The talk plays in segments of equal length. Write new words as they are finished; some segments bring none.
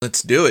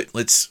Let's do it.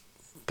 Let's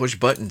push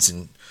buttons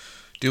and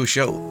do a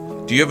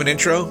show. Do you have an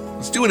intro?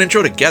 Let's do an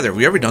intro together. Have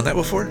we ever done that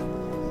before?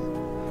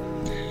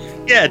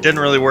 Yeah, it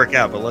didn't really work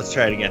out, but let's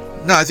try it again.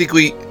 No, I think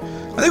we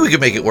can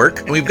make it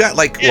work. And we've got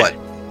like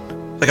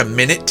a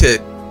minute to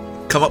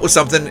come up with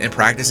something and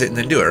practice it and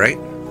then do it, right?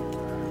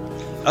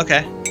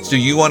 Okay. So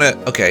you want to?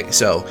 Okay,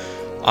 so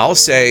I'll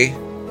say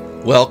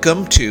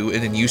welcome to,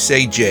 and then you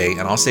say J,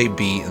 and I'll say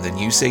B, and then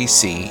you say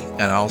C,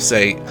 and I'll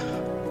say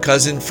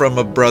cousin from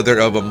a brother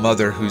of a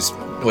mother who's.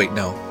 Wait,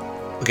 no.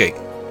 Okay.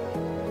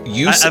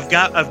 I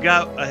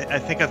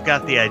think I've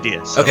got the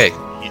idea. So okay.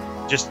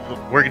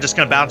 We're just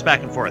gonna bounce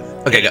back and forth.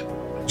 Okay,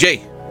 go. J.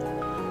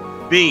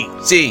 B.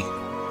 C.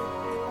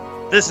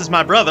 This is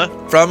my brother.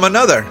 From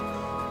another.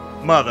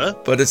 Mother.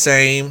 But the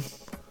same.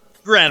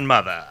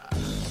 Grandmother.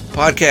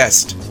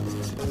 Podcast.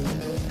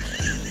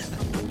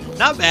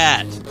 Not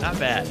bad. Not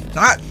bad.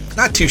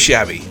 Not too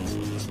shabby.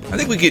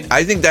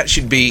 I think that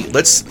should be.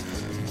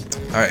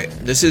 All right.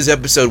 This is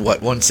episode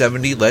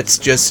 170. Let's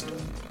just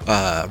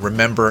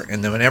remember,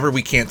 and then whenever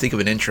we can't think of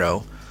an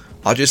intro,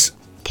 I'll just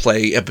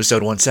play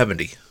episode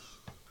 170.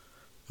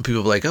 And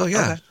people will be like, "Oh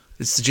yeah, okay.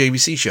 It's the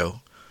JBC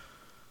show."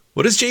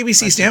 What does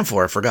JBC stand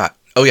for? I forgot.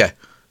 Oh yeah.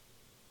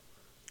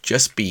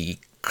 Just be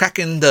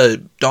cracking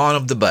the dawn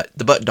of the butt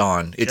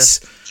dawn.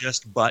 It's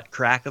just butt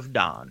crack of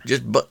dawn.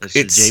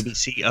 It's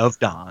JBC of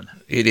dawn.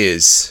 It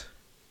is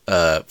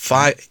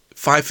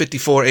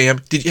 5:54 a.m.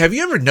 Have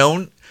you ever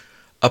known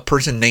a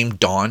person named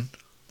Dawn?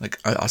 Like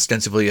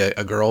ostensibly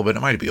a girl, but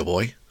it might be a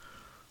boy.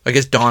 I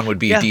guess Dawn would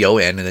be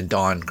D-O-N, and then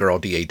Dawn girl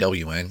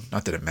D-A-W-N.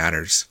 Not that it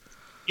matters.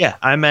 Yeah,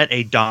 I met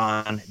a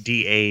Dawn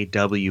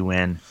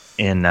D-A-W-N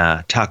in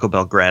Taco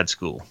Bell grad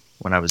school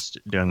when I was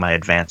doing my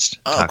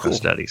advanced taco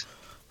studies.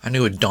 I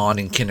knew a Dawn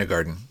in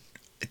kindergarten.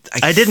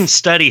 I didn't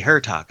study her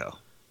taco,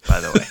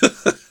 by the way.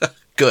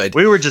 Good.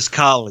 We were just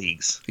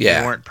colleagues. Yeah.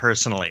 We weren't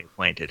personally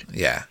acquainted.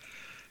 Yeah.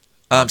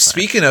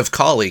 Speaking of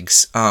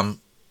colleagues,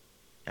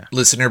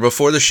 listener,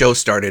 before the show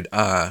started,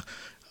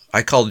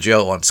 I called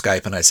Joe on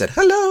Skype and I said,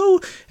 hello.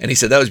 And he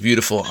said, that was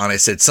beautiful. And I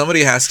said,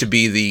 somebody has to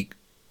be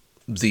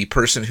the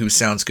person who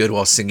sounds good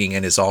while singing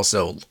and is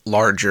also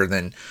larger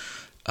than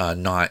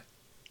not.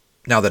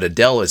 Now that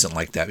Adele isn't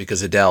like that,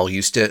 because Adele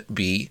used to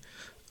be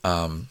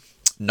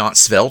not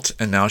svelte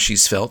and now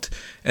she's svelte.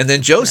 And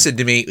then Joe said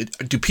to me,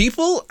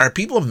 are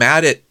people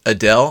mad at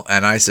Adele?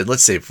 And I said,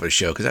 let's save it for the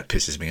show because that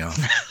pisses me off.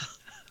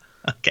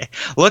 Okay.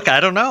 Look, I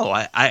don't know.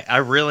 I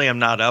really am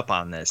not up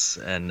on this.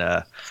 And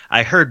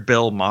I heard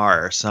Bill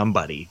Maher or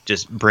somebody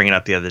just bring it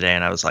up the other day,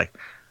 and I was like,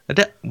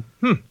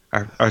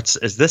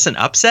 is this an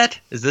upset?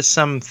 Is this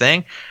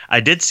something? I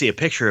did see a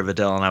picture of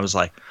Adele, and I was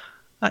like,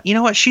 you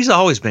know what? She's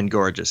always been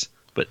gorgeous.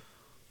 But,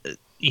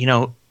 I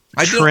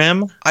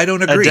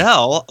don't agree.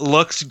 Adele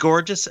looks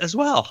gorgeous as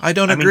well. I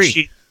don't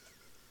agree.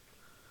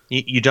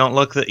 You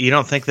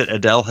don't think that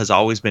Adele has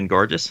always been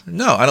gorgeous?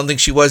 No, I don't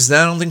think she was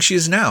then. I don't think she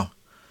is now.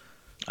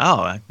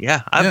 Oh,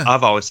 yeah.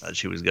 I've always thought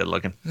she was good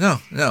looking. No.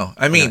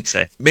 I mean,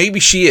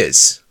 maybe she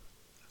is.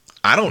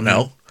 I don't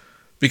know,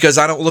 because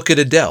I don't look at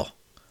Adele.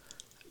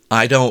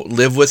 I don't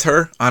live with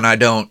her, and I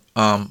don't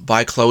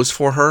buy clothes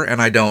for her,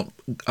 and I don't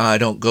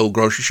go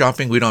grocery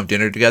shopping. We don't have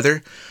dinner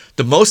together.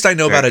 The most I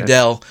know about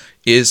Adele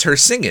is her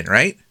singing,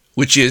 right?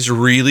 Which is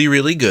really,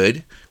 really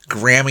good.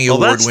 Grammy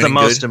award winning. That's the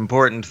most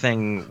important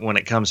thing when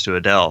it comes to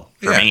Adele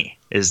for me,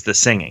 is the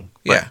singing.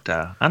 But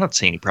I don't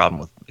see any problem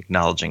with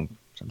acknowledging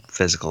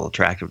physical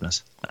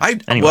attractiveness.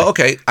 Anyway. Well,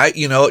 okay.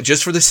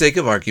 Just for the sake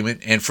of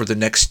argument and for the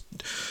next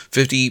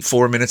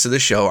 54 minutes of the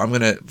show, I'm going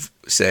to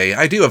say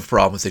I do have a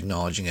problem with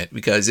acknowledging it,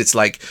 because it's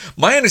like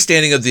my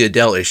understanding of the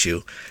Adele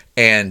issue.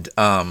 And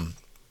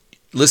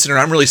listener,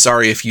 I'm really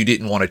sorry if you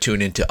didn't want to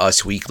tune into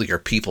Us Weekly or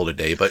People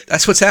today, but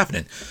that's what's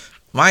happening.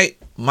 My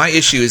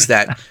issue is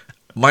that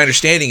my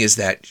understanding is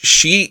that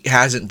she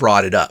hasn't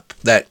brought it up.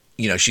 That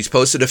she's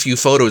posted a few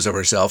photos of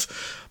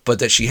herself, but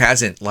that she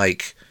hasn't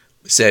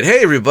said, hey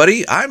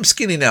everybody, I'm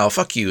skinny now,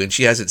 fuck you. And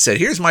she hasn't said,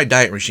 here's my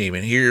diet regime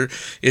and here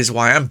is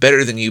why I'm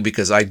better than you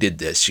because I did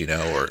this,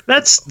 or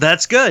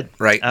that's good,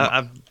 right?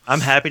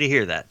 I'm happy to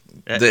hear that.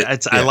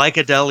 I like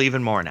Adele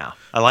even more now.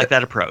 I like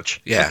that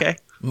approach. Yeah. Okay.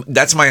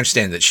 That's my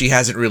understanding, that she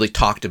hasn't really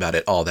talked about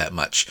it all that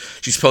much.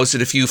 She's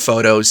posted a few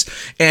photos,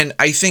 and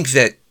I think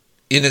that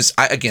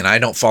I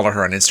don't follow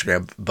her on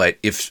Instagram, but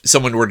if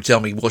someone were to tell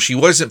me, well, she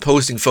wasn't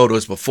posting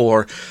photos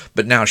before,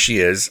 but now she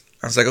is,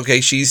 I was like, okay,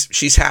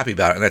 she's happy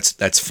about it, and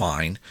that's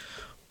fine.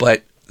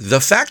 But the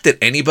fact that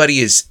anybody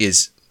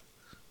is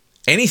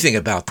anything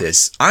about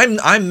this,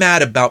 I'm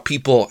mad about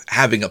people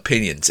having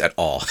opinions at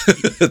all.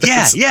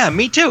 Yeah,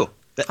 me too.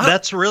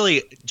 That's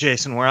really,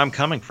 Jason, where I'm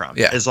coming from.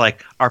 Yeah. Is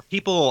like, are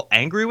people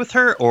angry with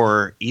her,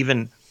 or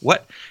even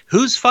what?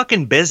 Whose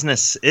fucking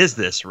business is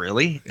this,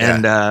 really? Yeah.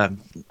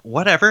 And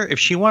whatever. If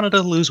she wanted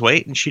to lose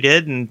weight and she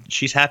did, and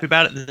she's happy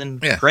about it, then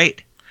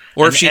great.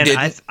 Or if she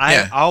didn't.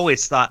 I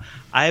always thought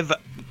I've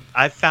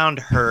found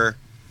her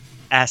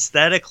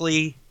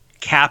aesthetically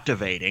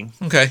captivating.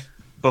 Okay.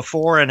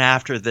 Before and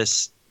after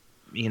this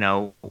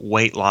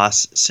weight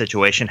loss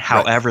situation.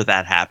 However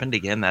that happened,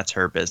 again, that's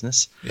her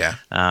business. Yeah.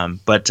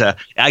 But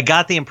I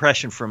got the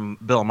impression from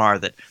Bill Maher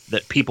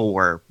that people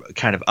were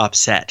kind of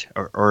upset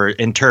or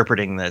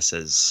interpreting this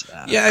as,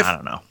 I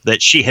don't know,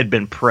 that she had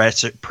been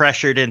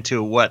pressured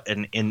into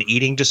an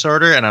eating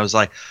disorder. And I was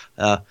like,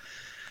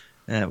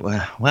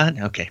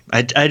 what? Okay.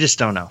 I just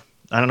don't know.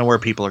 I don't know where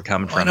people are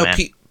coming from, man.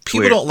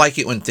 People don't like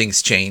it when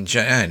things change.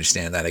 I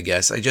understand that, I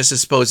guess. I just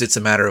suppose it's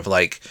a matter of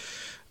like,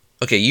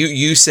 okay,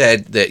 you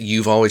said that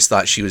you've always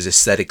thought she was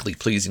aesthetically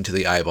pleasing to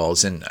the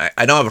eyeballs, and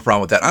I don't have a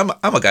problem with that. I'm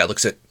a guy that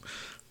looks at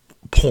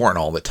porn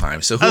all the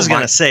time. So I was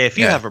going to say, if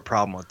you have a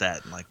problem with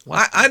that, like,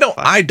 I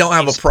don't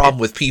have a problem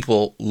with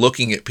people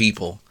looking at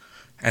people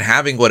and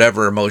having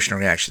whatever emotional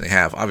reaction they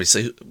have.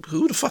 Obviously,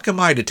 who the fuck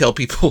am I to tell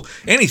people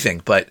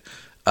anything? But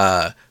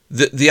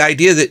the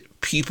idea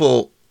that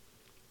people,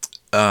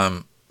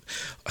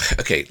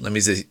 okay, let me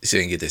see if I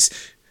can get this.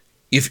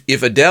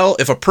 If Adele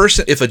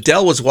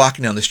was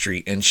walking down the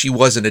street and she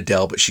wasn't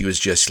Adele, but she was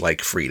just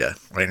like Frida,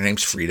 right? Her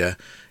name's Frida,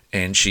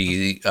 and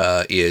she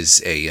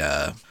is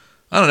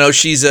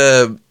she's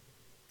a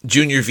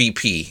junior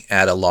VP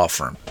at a law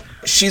firm.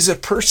 She's a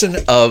person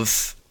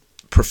of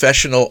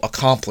professional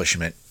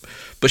accomplishment,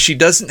 but she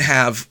doesn't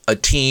have a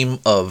team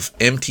of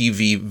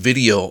MTV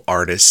video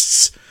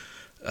artists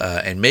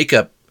and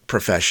makeup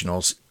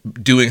professionals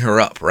doing her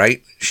up,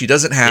 right? She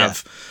doesn't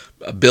have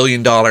 $1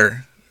 billion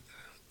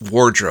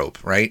wardrobe,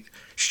 right?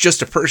 She's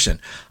just a person.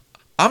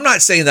 I'm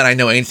not saying that I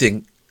know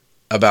anything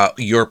about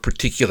your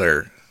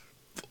particular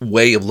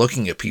way of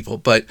looking at people,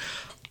 but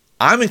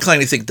I'm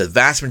inclined to think the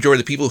vast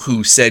majority of the people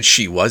who said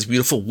she was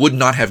beautiful would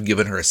not have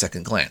given her a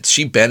second glance.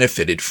 She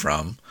benefited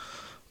from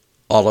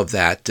all of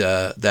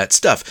that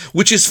stuff,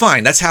 which is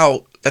fine. That's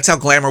how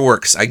glamour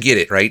works. I get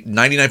it, right?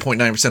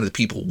 99.9% of the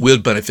people will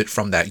benefit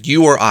from that.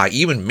 You or I,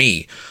 even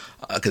me,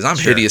 because I'm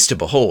hideous to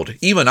behold.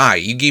 Even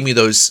you give me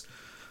those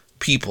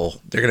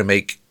people, they're gonna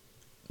make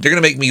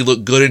me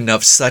look good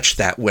enough such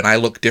that when I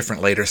look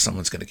different later,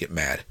 someone's gonna get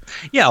mad.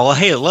 Yeah, well,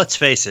 hey, let's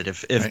face it.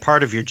 If right?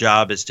 part of your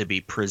job is to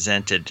be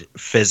presented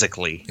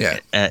physically,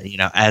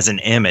 as an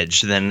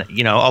image, then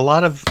a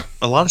lot of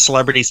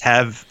celebrities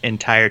have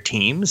entire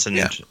teams, and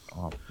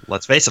well,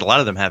 let's face it, a lot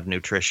of them have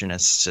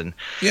nutritionists and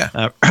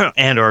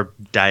and or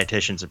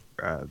dietitians,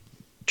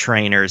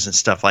 trainers and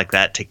stuff like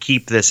that to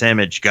keep this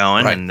image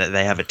going, right. And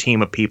they have a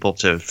team of people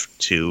to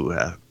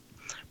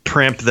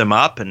primp them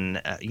up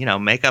and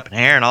makeup and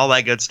hair and all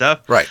that good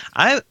stuff. Right.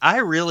 I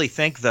really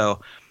think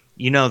though,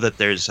 that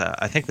there's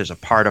I think there's a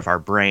part of our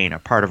brain, a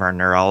part of our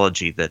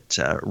neurology that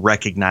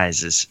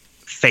recognizes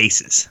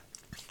faces.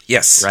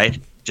 Yes. Right.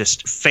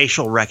 Just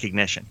facial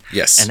recognition.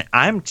 Yes. And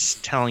I'm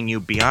just telling you,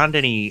 beyond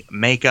any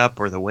makeup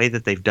or the way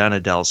that they've done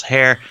Adele's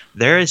hair,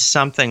 there is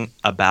something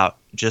about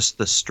just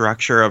the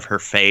structure of her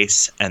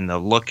face and the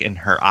look in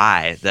her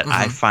eye that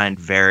I find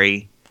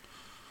very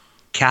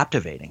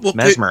captivating,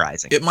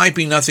 mesmerizing. It might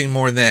be nothing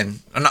more than,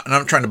 I'm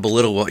not trying to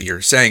belittle what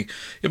you're saying,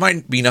 it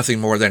might be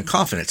nothing more than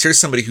confidence. Here's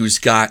somebody who's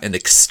got an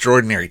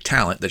extraordinary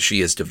talent that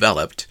she has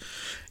developed,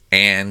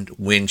 and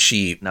when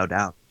she no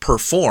doubt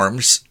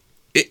performs,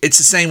 it's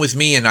the same with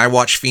me, and I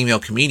watch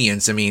female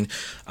comedians. I mean,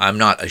 I'm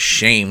not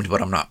ashamed,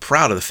 but I'm not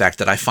proud of the fact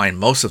that I find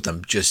most of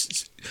them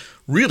just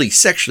really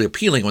sexually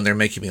appealing when they're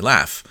making me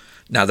laugh.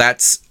 Now,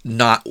 that's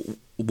not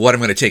what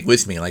I'm going to take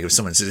with me. Like if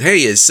someone says,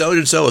 hey, is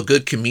so-and-so a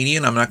good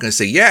comedian? I'm not going to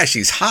say, yeah,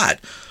 she's hot.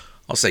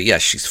 I'll say,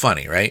 yes, she's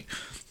funny, right?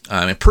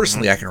 And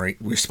personally, I can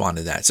respond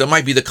to that. So it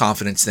might be the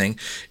confidence thing.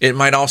 It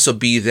might also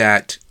be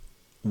that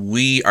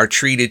we are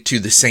treated to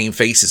the same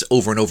faces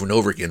over and over and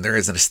over again. There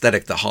is an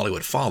aesthetic that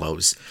Hollywood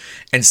follows.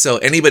 And so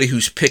anybody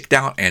who's picked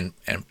out and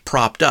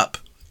propped up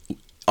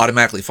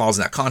automatically falls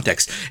in that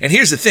context. And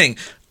here's the thing.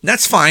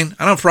 That's fine.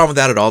 I don't have a problem with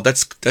that at all.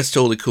 That's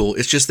totally cool.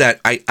 It's just that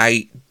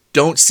I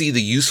don't see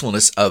the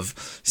usefulness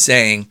of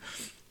saying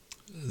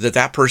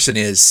that person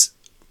is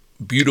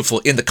beautiful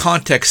in the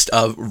context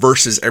of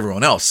versus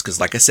everyone else. Because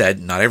like I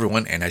said, not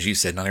everyone, and as you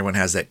said, not everyone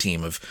has that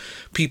team of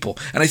people.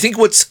 And I think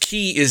what's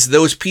key is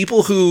those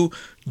people who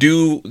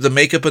do the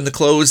makeup and the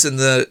clothes and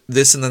the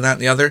this and the that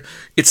and the other.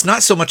 It's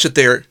not so much that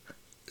they're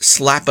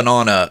slapping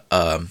on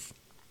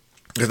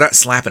they're not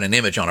slapping an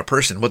image on a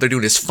person. What they're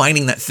doing is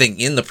finding that thing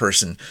in the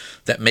person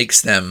that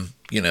makes them,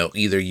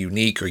 either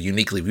unique or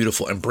uniquely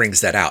beautiful and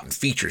brings that out and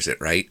features it,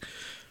 right?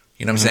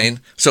 You know what I'm saying?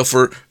 So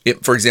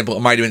for example, it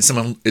might have been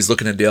someone is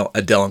looking at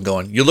Adele and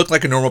going, you look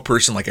like a normal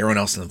person like everyone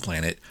else on the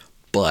planet,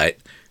 but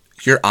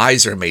your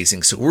eyes are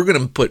amazing. So we're going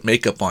to put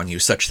makeup on you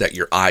such that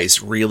your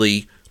eyes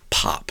really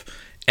pop.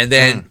 And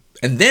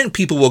then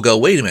people will go,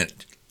 wait a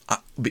minute,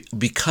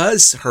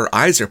 because her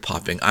eyes are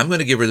popping, I'm going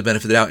to give her the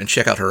benefit of the doubt and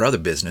check out her other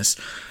business,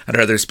 and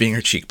her others being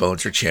her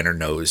cheekbones, her chin, her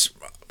nose,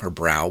 her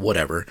brow,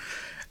 whatever.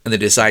 And they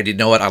decide, you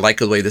know what, I like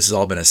the way this has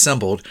all been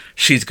assembled.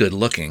 She's good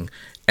looking.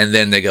 And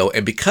then they go,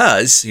 and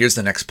because, here's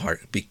the next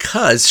part,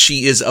 because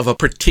she is of a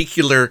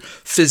particular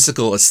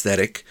physical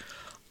aesthetic,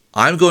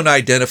 I'm going to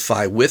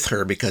identify with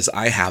her because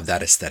I have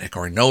that aesthetic,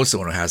 or I know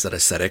someone who has that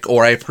aesthetic,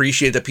 or I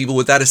appreciate that people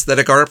with that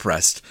aesthetic are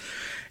oppressed.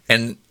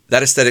 And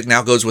that aesthetic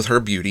now goes with her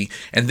beauty.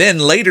 And then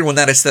later when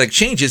that aesthetic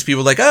changes,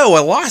 people are like, oh, I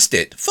lost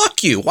it.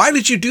 Fuck you. Why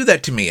did you do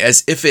that to me?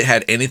 As if it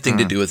had anything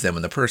to do with them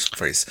in the first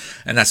place.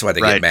 And that's why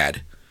they get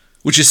mad,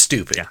 which is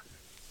stupid. Yeah.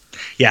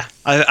 Yeah,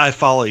 I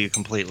follow you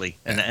completely,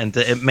 and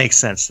it makes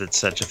sense that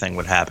such a thing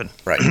would happen.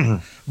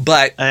 Right.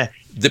 But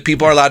the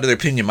people are allowed to their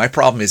opinion. My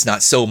problem is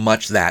not so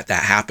much that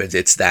happens.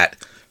 It's that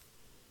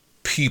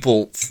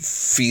people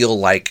feel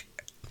like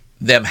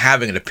them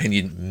having an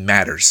opinion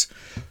matters.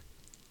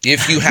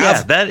 If you have...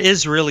 Yeah, that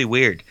is really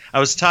weird. I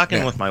was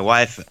talking with my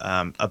wife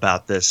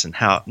about this and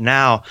how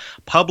now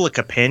public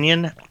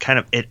opinion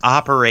it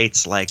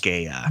operates like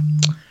a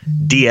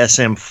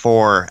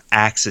DSM-4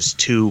 Axis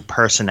 2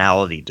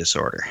 personality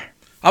disorder.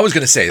 I was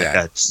going to say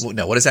that.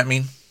 No, what does that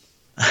mean?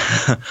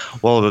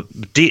 Well,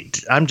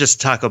 I'm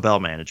just Taco Bell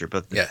manager,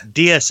 but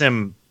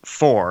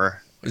DSM-4.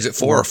 Is it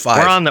 4 or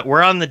 5?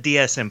 We're on the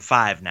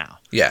DSM-5 now.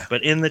 Yeah.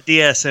 But in the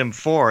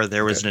DSM-4,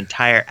 there was an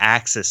entire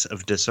axis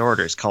of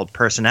disorders called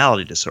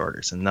personality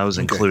disorders, and those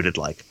included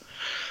like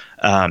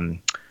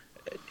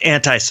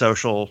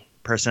antisocial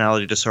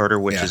personality disorder,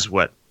 which is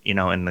what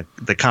in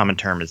the common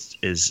term is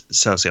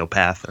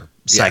sociopath or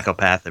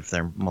psychopath if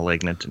they're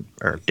malignant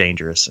or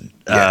dangerous,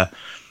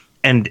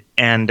 and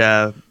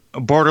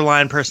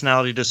borderline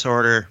personality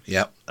disorder.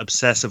 Yep.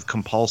 Obsessive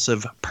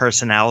compulsive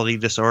personality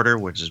disorder,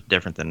 which is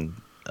different than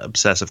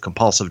obsessive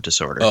compulsive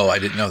disorder. Oh, I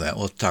didn't know that.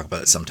 We'll talk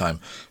about it sometime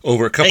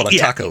over a couple of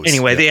tacos.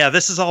 Anyway,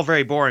 this is all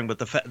very boring, but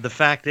the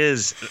fact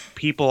is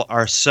people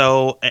are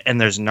and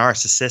there's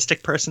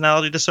narcissistic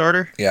personality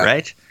disorder,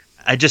 right?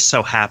 I just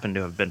so happened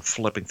to have been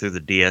flipping through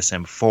the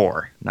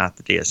DSM-4, not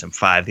the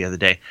DSM-5 the other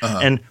day.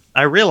 And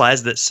I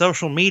realized that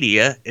social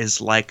media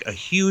is like a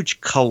huge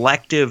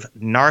collective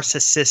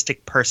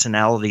narcissistic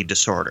personality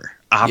disorder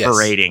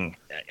operating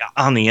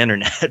on the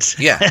internet.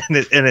 Yeah.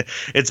 and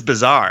it's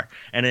bizarre.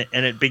 And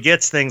it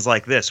begets things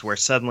like this, where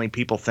suddenly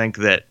people think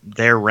that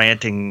their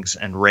rantings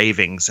and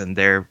ravings and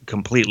their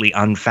completely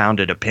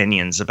unfounded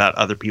opinions about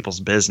other people's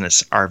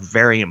business are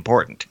very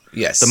important.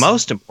 Yes. The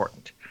most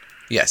important.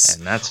 Yes.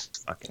 And that's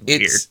fucking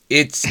weird.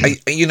 It's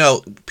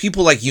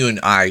people like you and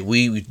I,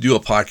 we do a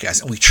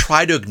podcast and we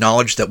try to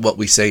acknowledge that what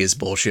we say is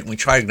bullshit. And we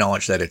try to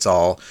acknowledge that it's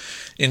all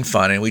in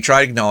fun. And we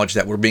try to acknowledge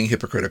that we're being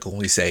hypocritical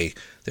when we say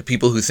that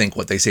people who think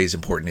what they say is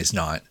important is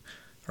not.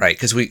 Right?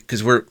 Because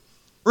we're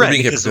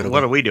being hypocritical.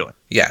 What are we doing?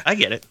 Yeah. I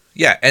get it.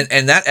 Yeah.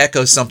 And that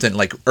echoes something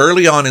like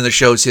early on in the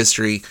show's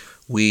history.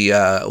 We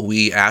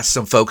asked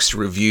some folks to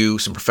review,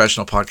 some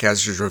professional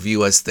podcasters to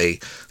review us. They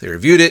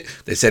reviewed it.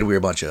 They said we were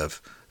a bunch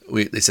of...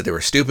 They said they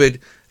were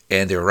stupid,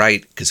 and they were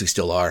right, because we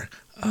still are.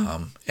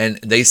 And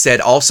they said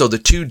also the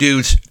two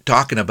dudes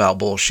talking about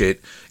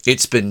bullshit,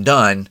 it's been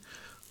done.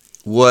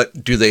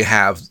 What do they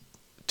have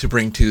to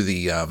bring to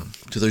the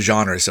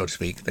genre, so to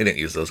speak? They didn't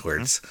use those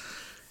words.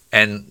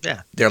 And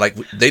they're like,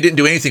 they didn't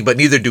do anything, but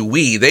neither do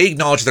we. They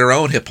acknowledge their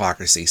own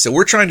hypocrisy. So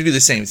we're trying to do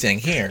the same thing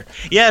here.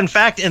 Yeah, in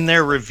fact, in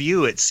their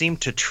review, it seemed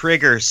to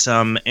trigger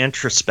some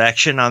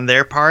introspection on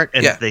their part,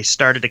 and they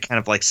started to kind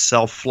of like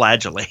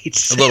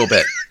self-flagellate. A little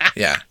bit,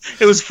 yeah.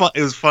 It was fun.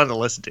 It was fun to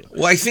listen to.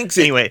 Well, I think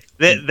anyway,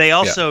 they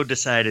also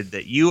decided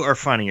that you are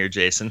funnier,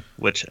 Jason,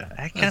 which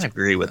I kind of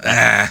agree with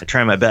that. I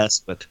try my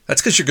best, but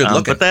that's because you're good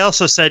looking. But they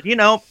also said,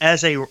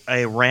 as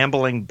a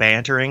rambling,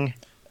 bantering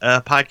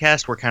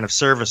podcast, we're kind of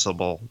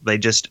serviceable. They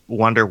just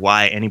wonder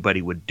why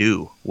anybody would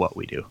do what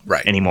we do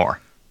anymore.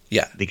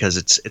 Yeah, because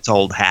it's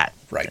old hat.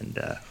 Right. And,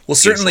 well,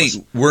 certainly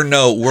we're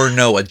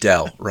no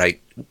Adele,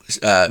 right?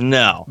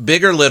 No.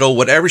 Big or little,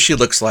 whatever she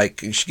looks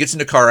like, she gets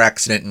in a car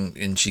accident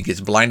and she gets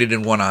blinded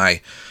in one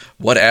eye,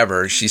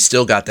 whatever, she's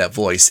still got that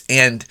voice.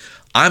 And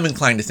I'm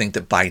inclined to think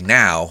that by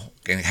now,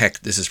 and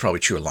heck, this is probably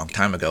true a long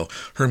time ago,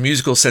 her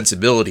musical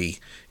sensibility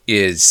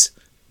is...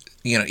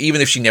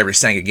 even if she never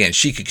sang again,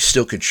 she could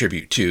still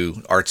contribute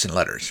to arts and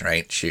letters,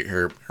 right?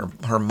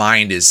 Her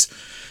mind is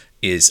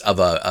of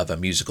a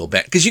musical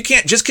band. Because you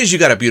can't, just because you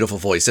got a beautiful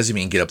voice doesn't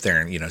mean get up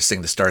there and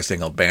sing the Star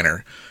Spangled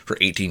Banner for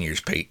 18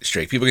 years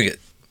straight. People are gonna get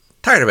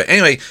tired of it.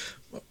 Anyway,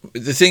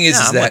 the thing is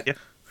that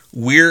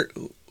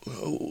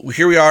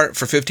here we are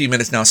for 15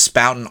 minutes now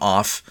spouting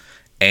off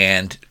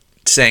and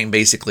saying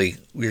basically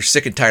we're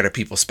sick and tired of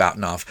people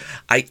spouting off.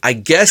 I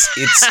guess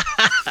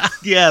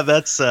it's yeah,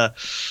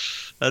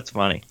 that's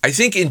funny. I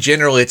think in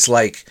general, it's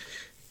like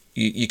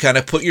you kind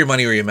of put your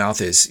money where your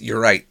mouth is.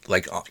 You're right.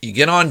 Like you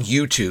get on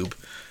YouTube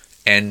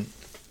and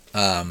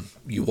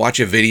you watch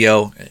a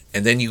video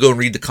and then you go and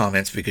read the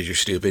comments because you're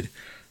stupid.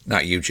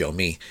 Not you, Joe,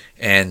 me.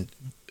 And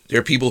there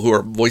are people who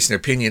are voicing their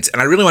opinions.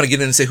 And I really want to get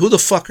in and say, who the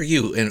fuck are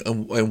you?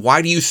 And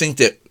why do you think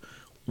that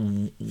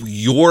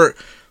you're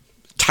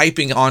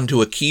typing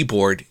onto a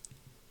keyboard,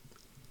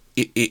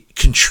 it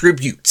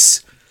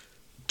contributes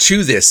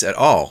to this at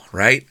all,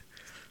 right?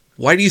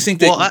 Why do you think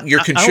that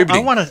you're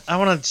contributing? I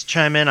want to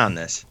chime in on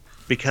this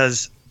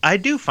because I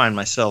do find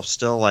myself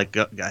still like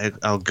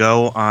I'll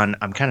go on.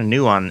 I'm kind of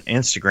new on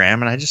Instagram,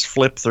 and I just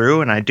flip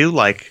through, and I do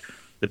like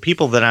the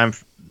people that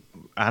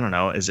I don't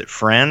know, is it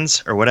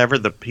friends or whatever?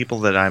 The people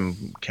that I'm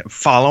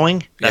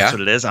following, that's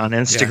what it is on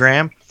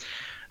Instagram.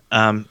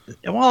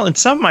 Well, and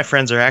some of my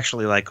friends are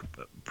actually like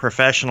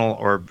professional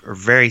or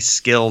very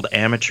skilled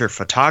amateur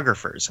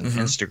photographers, and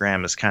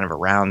Instagram is kind of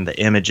around the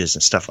images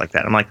and stuff like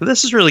that. I'm like,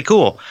 this is really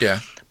cool. Yeah.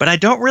 But I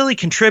don't really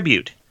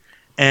contribute.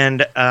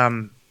 And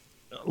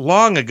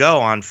long ago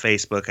on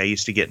Facebook, I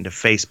used to get into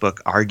Facebook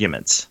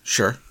arguments.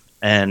 Sure.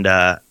 And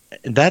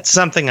that's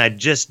something I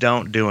just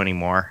don't do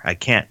anymore.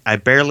 I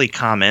barely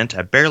comment.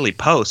 I barely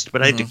post.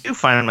 But I do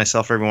find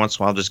myself every once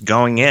in a while just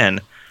going in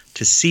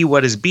to see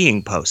what is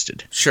being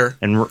posted. Sure.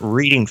 And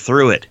reading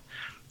through it.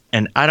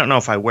 And I don't know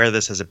if I wear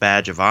this as a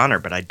badge of honor,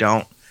 but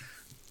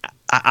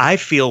I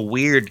feel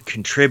weird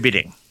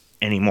contributing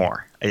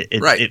anymore.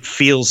 It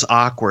feels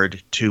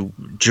awkward to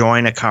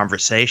join a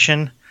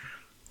conversation.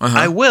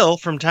 I will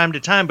from time to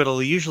time, but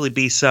it'll usually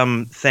be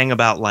something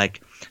about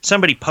like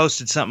somebody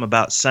posted something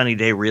about Sunny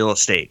Day Real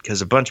Estate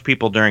because a bunch of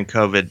people during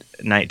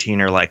COVID-19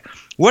 are like,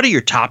 what are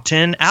your top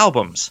 10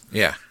 albums?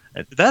 Yeah.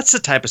 That's the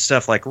type of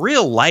stuff, like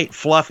real light,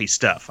 fluffy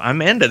stuff.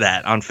 I'm into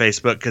that on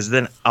Facebook because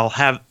then I'll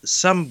have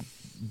some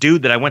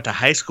dude that I went to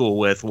high school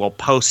with will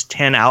post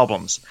 10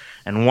 albums,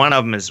 and one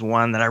of them is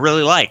one that I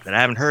really like that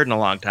I haven't heard in a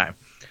long time.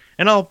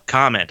 And I'll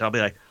comment. I'll be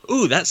like,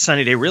 ooh, that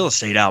Sunny Day Real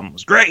Estate album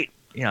was great.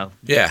 You know,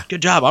 yeah,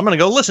 good job. I'm going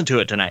to go listen to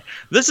it tonight.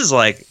 This is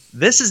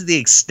the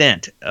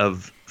extent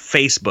of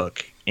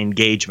Facebook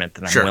engagement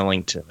that I'm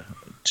willing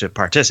to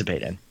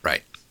participate in.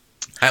 Right.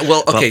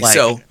 Well, okay,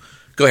 so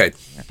go ahead.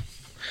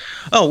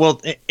 Oh, well,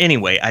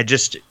 anyway, I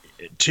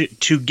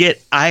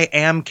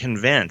am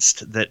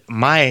convinced that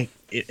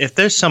if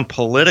there's some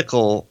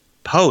political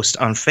post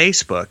on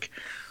Facebook,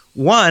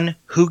 one,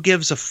 who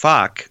gives a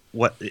fuck?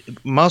 What?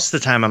 Most of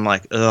the time I'm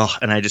like, ugh,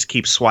 and I just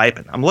keep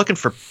swiping. I'm looking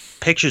for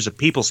pictures of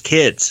people's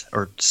kids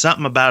or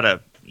something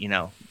about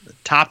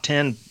top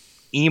 10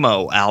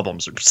 emo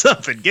albums or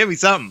something. Give me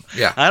something.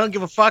 Yeah. I don't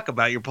give a fuck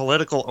about your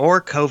political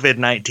or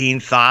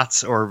COVID-19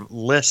 thoughts or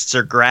lists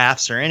or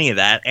graphs or any of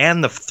that.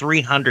 And the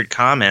 300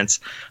 comments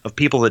of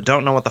people that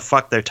don't know what the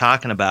fuck they're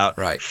talking about,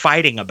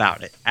 fighting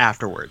about it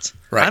afterwards.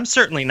 Right. I'm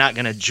certainly not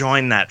going to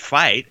join that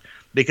fight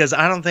because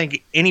I don't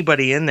think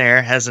anybody in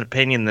there has an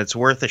opinion that's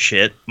worth a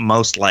shit,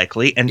 most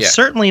likely, and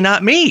certainly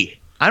not me.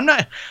 I'm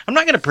not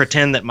going to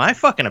pretend that my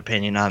fucking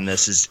opinion on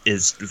this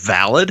is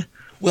valid.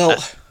 Well,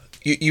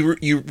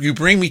 you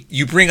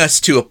bring us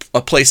to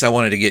a place I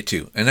wanted to get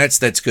to, and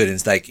that's good.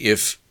 It's like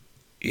if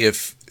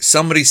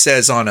somebody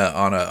says on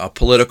a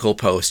political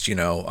post,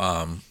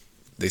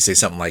 they say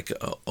something like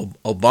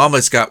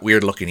Obama's got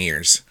weird looking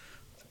ears,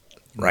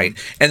 right?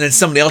 And then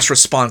somebody else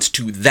responds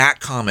to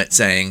that comment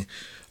saying,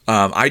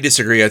 I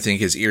disagree. I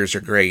think his ears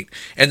are great.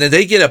 And then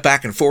they get a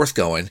back and forth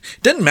going.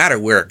 It doesn't matter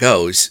where it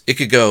goes. It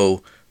could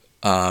go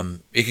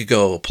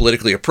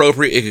politically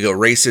appropriate. It could go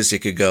racist. It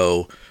could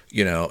go,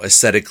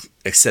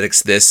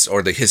 aesthetics this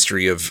or the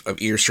history of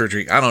ear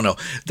surgery. I don't know.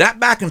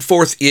 That back and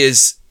forth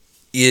is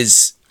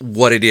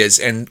what it is,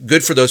 and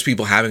good for those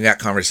people having that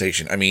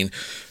conversation. I mean,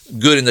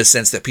 good in the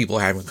sense that people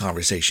are having a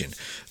conversation.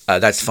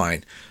 That's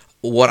fine.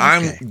 What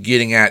I'm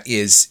getting at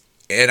is,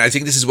 and I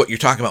think this is what you're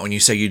talking about when you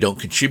say you don't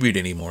contribute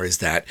anymore, is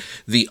that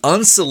the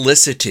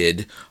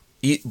unsolicited,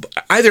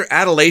 either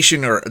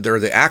adulation or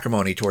the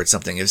acrimony towards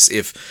something is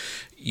if,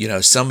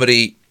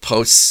 somebody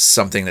posts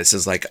something that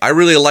says like, I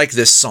really like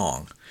this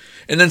song.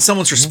 And then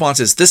someone's response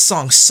is, this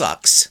song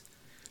sucks.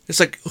 It's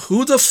like,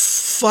 who the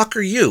fuck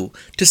are you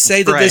to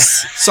say that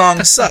this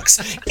song sucks?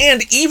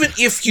 And even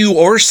if you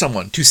are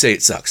someone to say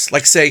it sucks,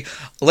 like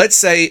let's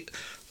say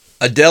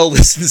Adele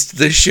listens to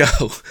this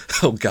show.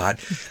 Oh, God.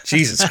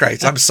 Jesus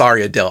Christ. I'm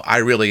sorry, Adele. I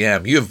really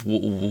am. You have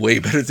way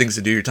better things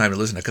to do your time to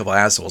listen to a couple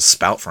assholes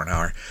spout for an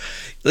hour.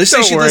 Let's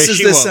say she won't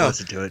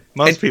listen to it.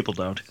 Most people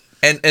don't.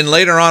 And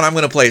later on, I'm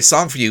going to play a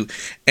song for you.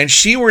 And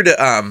she were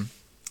to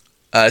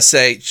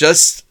say,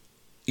 just,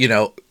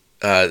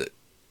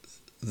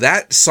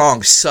 that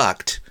song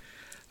sucked.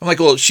 I'm like,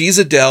 well, she's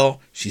Adele.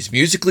 She's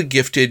musically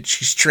gifted.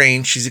 She's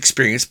trained. She's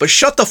experienced. But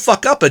shut the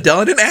fuck up,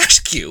 Adele. I didn't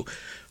ask you.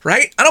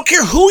 Right? I don't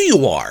care who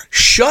you are.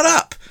 Shut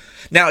up.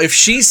 Now, if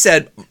she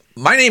said,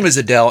 my name is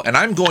Adele, and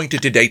I'm going to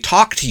today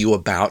talk to you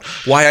about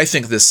why I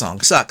think this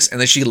song sucks,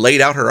 and then she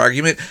laid out her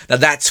argument, now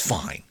that's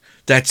fine.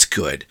 That's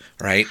good,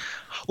 right?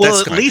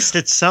 Well, at least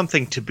it's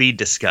something to be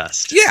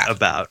discussed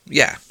about.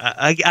 Yeah.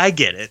 I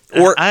get it.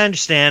 Or I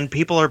understand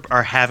people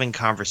are having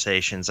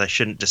conversations. I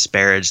shouldn't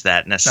disparage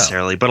that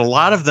necessarily, but a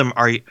lot of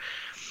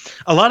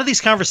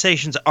these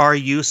conversations are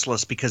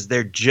useless because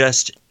they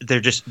just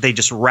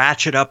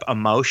ratchet up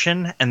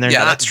emotion, and they're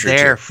not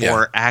there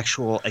for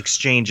actual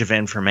exchange of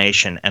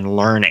information and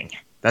learning.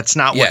 That's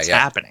not what's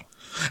happening.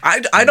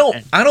 I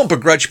don't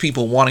begrudge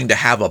people wanting to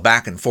have a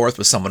back and forth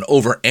with someone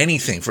over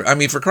anything. For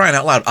crying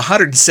out loud,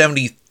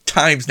 170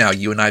 times now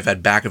you and I've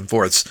had back and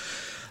forths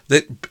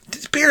that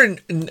bear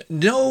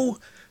no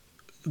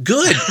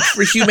good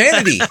for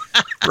humanity,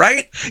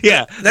 right?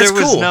 Yeah, there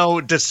was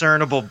no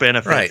discernible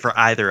benefit for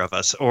either of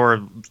us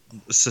or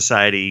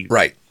society,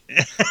 right?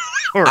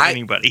 or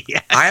anybody.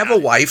 I have a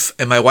wife,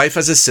 and my wife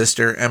has a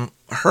sister, and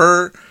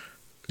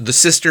the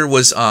sister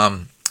was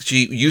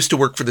she used to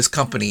work for this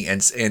company,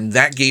 and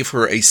that gave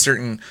her a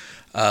certain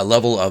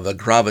level of a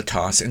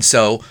gravitas. And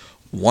so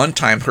one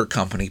time her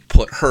company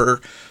put her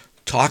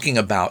talking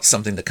about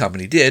something the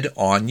company did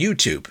on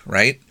YouTube,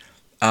 right?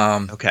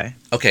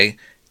 Okay.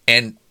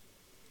 And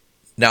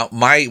now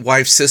my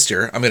wife's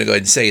sister, I'm going to go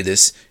ahead and say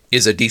this,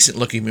 is a decent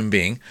looking human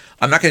being.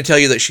 I'm not going to tell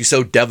you that she's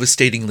so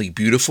devastatingly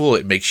beautiful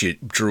it makes you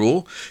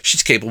drool.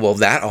 She's capable of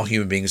that. All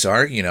human beings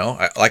are,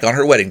 like on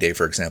her wedding day,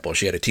 for example.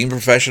 She had a team of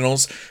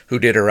professionals who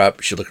did her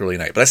up. She looked really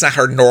nice. But that's not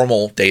her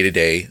normal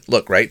day-to-day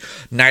look, right?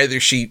 Neither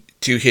is she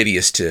too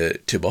hideous to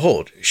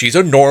behold. She's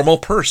a normal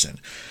person.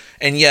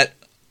 And yet,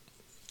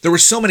 there were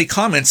so many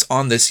comments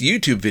on this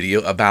YouTube video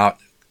about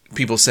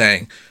people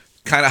saying,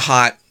 kind of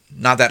hot,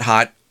 not that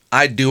hot,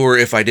 I'd do her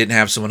if I didn't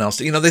have someone else.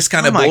 This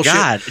kind of bullshit. Oh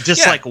my God.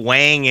 Just like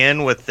weighing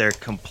in with their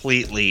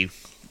completely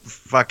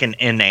fucking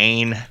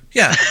inane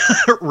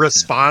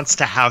response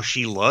to how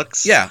she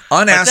looks. Yeah.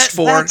 Unasked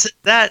for.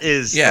 That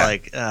is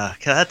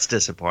that's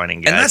disappointing,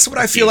 guys. And that's what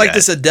I feel like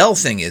this Adele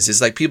thing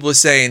is like people are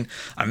saying,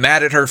 I'm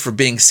mad at her for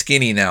being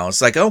skinny now.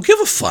 It's like, I don't give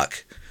a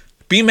fuck.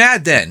 Be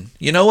mad then.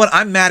 You know what?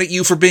 I'm mad at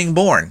you for being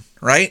born,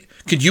 right?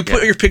 Could you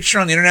put your picture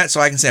on the internet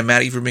so I can say I'm mad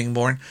at you for being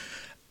born?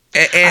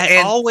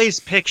 I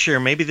always picture,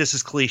 maybe this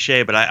is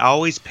cliche, but I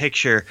always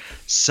picture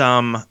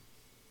some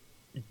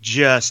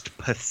just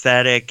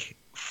pathetic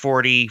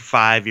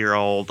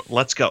 45-year-old,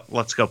 let's go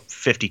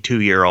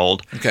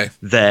 52-year-old,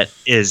 that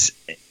is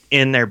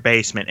in their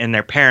basement, in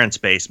their parents'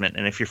 basement.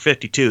 And if you're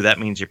 52, that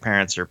means your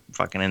parents are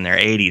fucking in their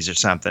 80s or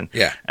something.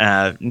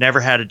 Yeah. Never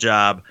had a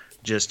job.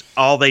 Just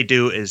all they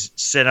do is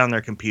sit on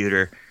their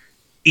computer,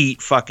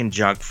 eat fucking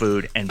junk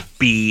food, and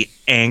be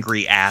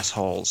angry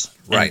assholes.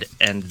 Right.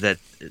 And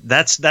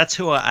that's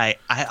who I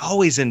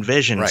always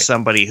envision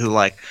somebody who,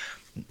 like,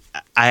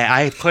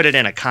 I put it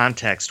in a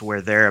context where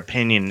their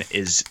opinion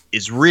is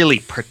really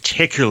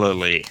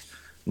particularly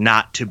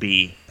not to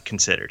be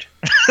considered.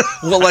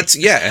 Well,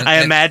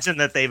 I imagine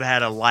that they've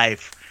had a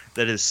life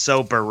that is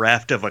so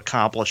bereft of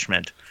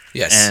accomplishment.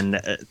 Yes. And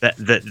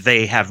that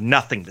they have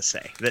nothing to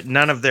say, that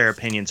none of their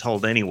opinions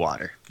hold any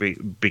water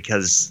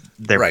because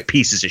they're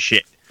pieces of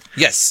shit.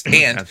 Yes.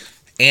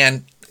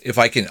 And if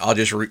I can, I'll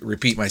just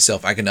repeat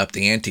myself. I can up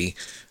the ante.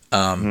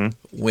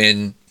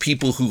 When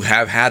people who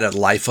have had a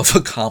life of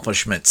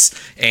accomplishments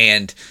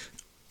and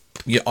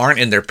you aren't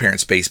in their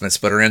parents' basements,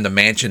 but are in the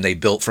mansion they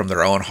built from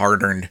their own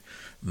hard-earned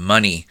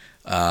money.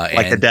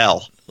 Like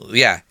Adele.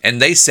 Yeah.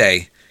 And they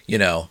say,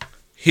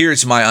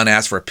 here's my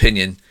unasked for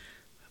opinion.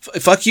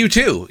 Fuck you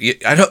too.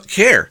 I don't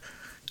care.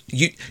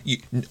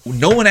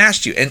 No one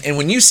asked you. And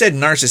when you said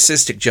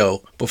narcissistic,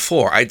 Joe,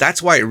 before,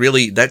 that's why it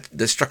really that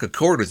struck a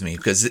chord with me,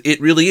 because it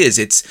really is.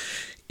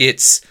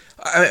 It's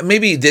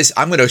maybe this.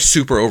 I'm going to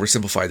super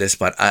oversimplify this,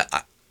 but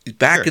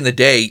back in the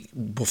day,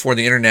 before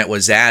the internet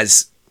was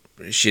as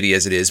shitty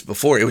as it is,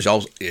 before it was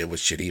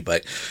shitty,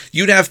 but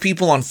you'd have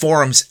people on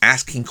forums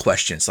asking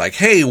questions like,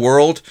 "Hey,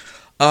 world,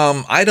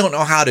 I don't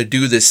know how to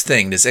do this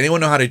thing. Does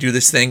anyone know how to do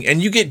this thing?"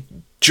 And you get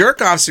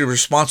jerk-off's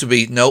response would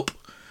be, nope.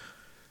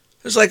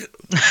 It's like...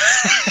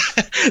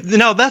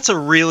 No, that's a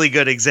really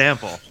good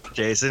example,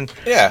 Jason.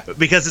 Yeah.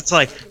 Because it's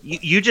like,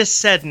 you just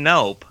said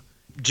nope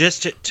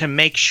just to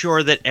make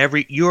sure that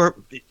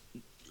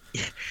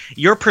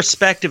your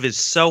perspective is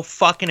so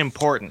fucking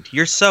important.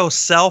 You're so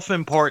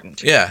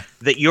self-important. Yeah.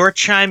 That you're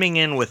chiming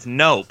in with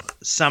nope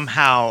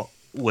somehow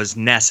was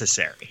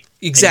necessary.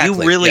 Exactly.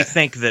 And you really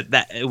think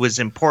that it was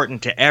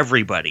important to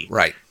everybody.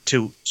 Right.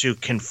 To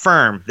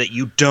confirm that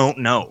you don't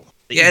know.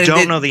 You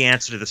don't know the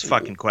answer to this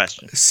fucking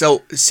question.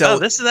 So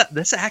this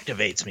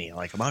activates me,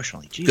 like,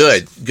 emotionally.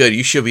 Jesus. Good.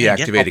 You should be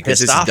activated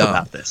because it's dumb.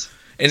 About this.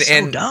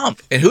 And dumb.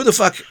 And who the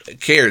fuck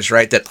cares,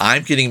 right? That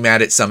I'm getting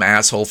mad at some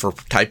asshole for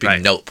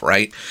typing nope,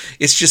 right?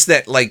 It's just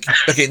that, like,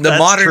 okay, the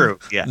modern, true.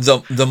 Yeah.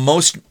 the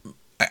most.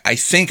 I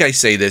think I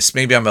say this.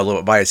 Maybe I'm a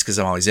little bit biased because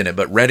I'm always in it,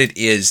 but Reddit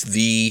is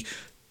the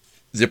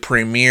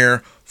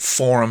premier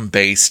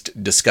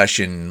forum-based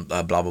discussion,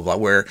 blah, blah, blah,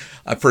 where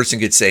a person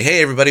could say,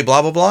 hey, everybody,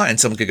 blah, blah, blah, and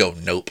someone could go,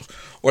 nope.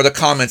 Or the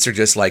comments are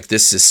just like,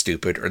 this is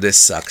stupid, or this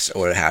sucks,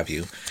 or what have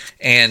you.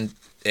 And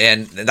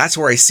that's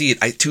where I see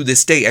it. To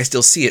this day, I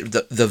still see it.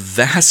 The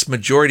vast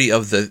majority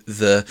of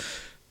the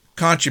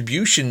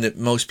contribution that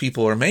most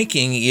people are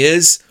making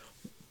is,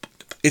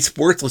 it's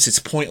worthless, it's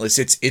pointless,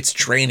 it's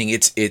draining,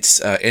 it's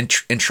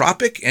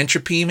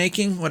entropy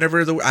making,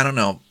 whatever I don't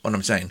know what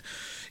I'm saying.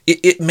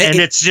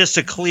 It's just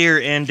a clear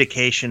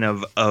indication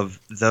of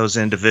those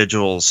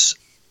individuals'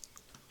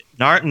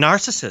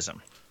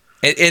 narcissism.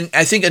 And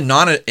I think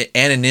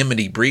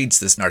anonymity breeds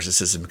this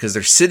narcissism, because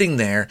they're sitting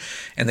there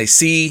and they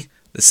see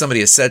that somebody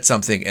has said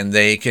something and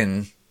they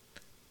can...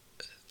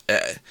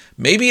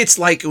 maybe it's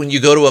like when you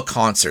go to a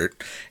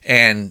concert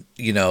and,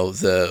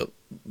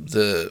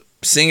 the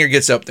singer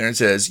gets up there and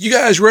says, you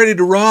guys ready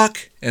to rock?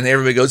 And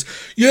everybody goes,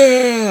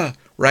 yeah,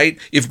 right?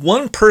 If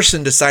one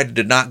person decided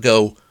to not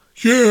go,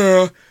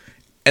 yeah,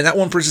 and that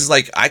one person's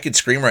like, I could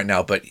scream right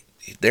now, but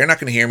they're not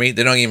going to hear me.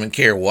 They don't even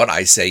care what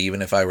I say,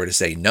 even if I were to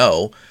say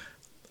no.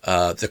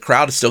 The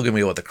crowd is still going to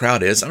be what the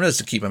crowd is. I'm just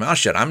going to keep my mouth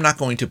shut. I'm not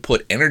going to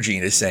put energy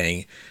into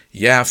saying,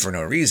 yeah for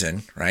no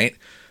reason, right?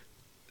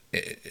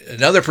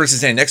 Another person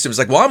standing next to him is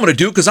like, well, I'm going to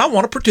do it because I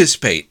want to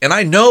participate. And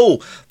I know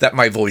that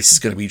my voice is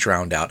going to be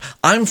drowned out.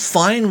 I'm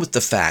fine with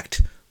the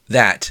fact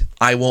that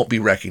I won't be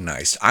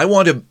recognized. I don't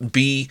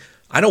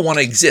want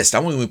to exist. I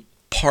want to be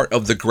part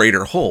of the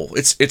greater whole.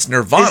 It's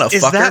nirvana, fucker.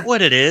 Is that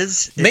what it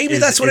is? Maybe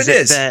that's what it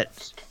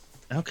is.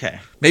 Okay.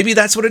 Maybe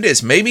that's what it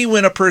is. Maybe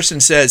when a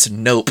person says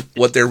nope,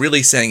 what they're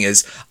really saying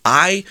is,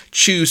 I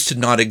choose to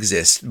not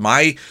exist.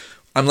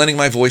 I'm lending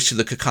my voice to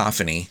the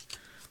cacophony.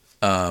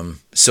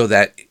 So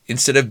that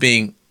instead of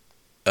being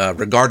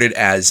regarded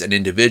as an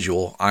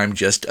individual, I'm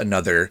just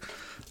another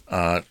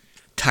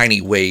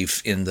tiny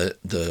wave in the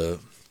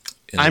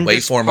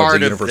waveform of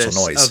the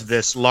universal noise of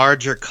this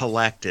larger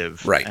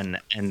collective, right? And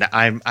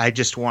I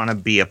just want to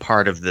be a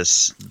part of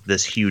this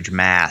huge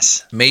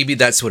mass. Maybe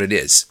that's what it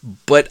is,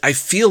 but I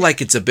feel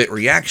like it's a bit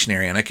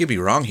reactionary, and I could be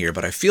wrong here,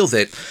 but I feel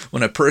that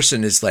when a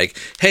person is like,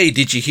 "Hey,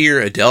 did you hear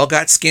Adele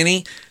got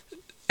skinny?"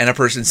 and a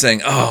person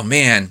saying, "Oh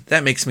man,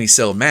 that makes me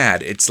so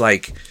mad," it's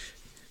like,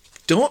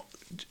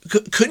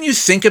 couldn't you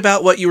think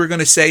about what you were going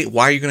to say,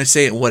 why you're going to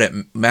say it, and what it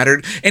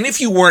mattered? And if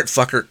you weren't,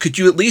 fucker, could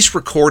you at least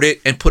record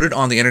it and put it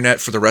on the internet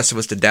for the rest of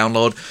us to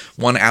download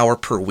 1 hour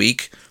per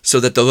week so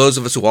that those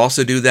of us who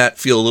also do that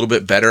feel a little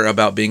bit better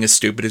about being as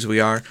stupid as we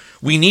are?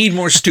 We need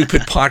more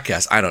stupid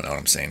podcasts. I don't know what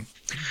I'm saying.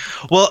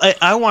 Well,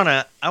 I want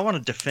to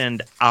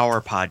defend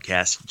our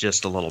podcast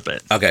just a little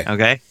bit.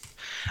 Okay.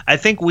 I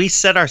think we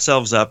set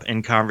ourselves up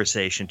in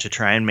conversation to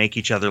try and make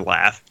each other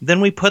laugh.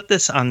 Then we put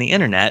this on the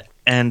internet,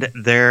 and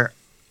there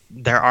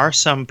are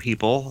some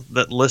people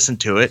that listen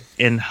to it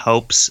in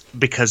hopes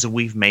because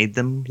we've made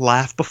them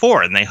laugh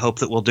before, and they hope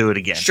that we'll do it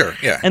again. Sure,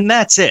 yeah. And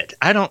that's it.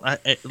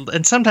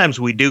 And sometimes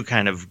we do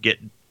kind of get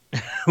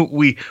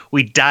we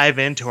dive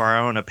into our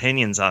own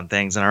opinions on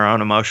things and our own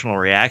emotional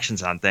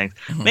reactions on things.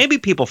 Mm-hmm. Maybe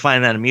people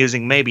find that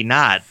amusing, maybe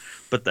not.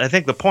 But I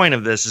think the point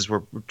of this is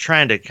we're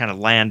trying to kind of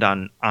land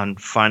on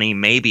funny,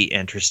 maybe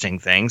interesting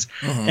things.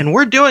 Mm-hmm. And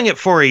we're doing it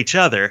for each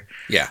other.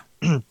 Yeah.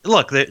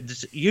 Look,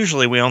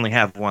 usually we only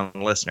have one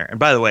listener. And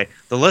by the way,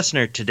 the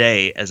listener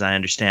today, as I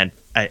understand,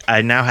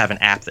 I now have an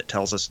app that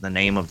tells us the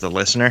name of the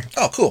listener.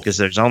 Oh, cool. Because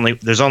there's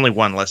only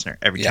one listener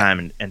every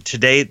time. And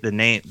today,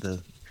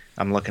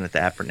 I'm looking at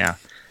the app right now.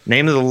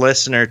 Name of the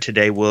listener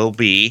today will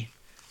be,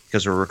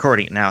 because we're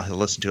recording it now, he'll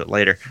listen to it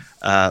later,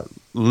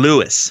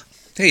 Lewis.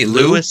 Hey,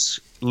 Lou.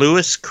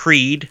 Lewis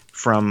Creed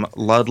from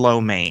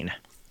Ludlow, Maine.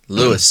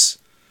 Lewis,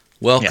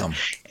 welcome.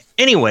 Yeah.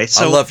 Anyway,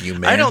 so I love you,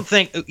 man. I don't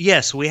think.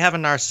 Yes, we have a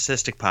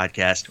narcissistic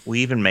podcast. We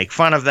even make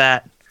fun of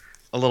that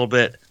a little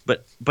bit,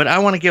 but I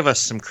want to give us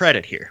some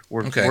credit here.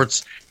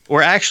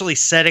 We're actually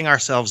setting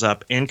ourselves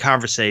up in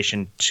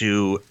conversation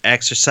to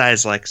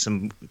exercise like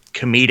some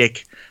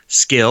comedic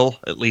skill,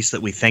 at least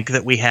that we think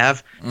that we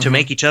have, to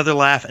make each other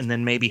laugh, and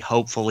then maybe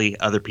hopefully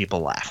other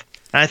people laugh.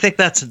 And I think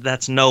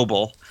that's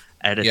noble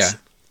at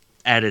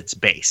its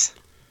base.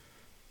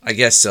 I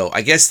guess so.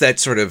 I guess that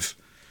sort of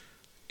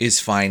is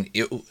fine.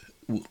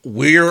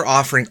 We're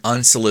offering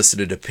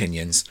unsolicited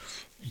opinions,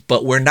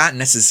 but we're not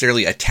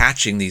necessarily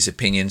attaching these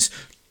opinions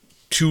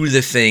to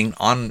the thing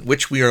on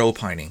which we are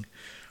opining,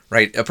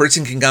 right? A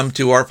person can come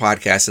to our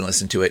podcast and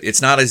listen to it.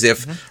 It's not as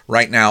if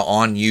right now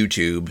on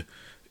YouTube,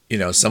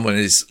 someone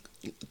is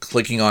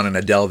clicking on an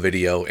Adele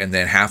video and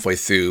then halfway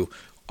through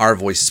our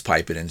voices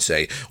pipe in and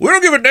say, we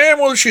don't give a damn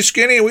whether she's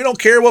skinny and we don't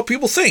care what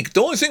people think.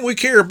 The only thing we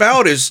care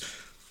about is,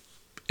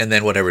 and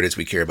then whatever it is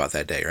we care about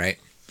that day, right?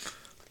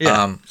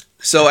 Yeah.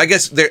 So I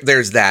guess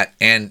there's that.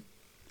 And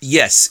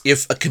yes,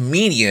 if a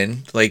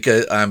comedian, like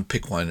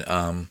pick one,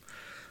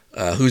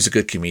 who's a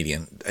good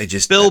comedian?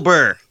 Bill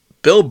Burr.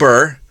 Bill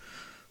Burr.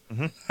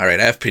 Mm-hmm. All right,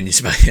 I have opinions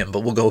about him, but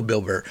we'll go with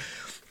Bill Burr.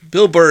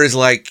 Bill Burr is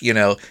like,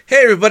 hey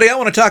everybody, I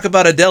want to talk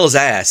about Adele's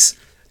ass.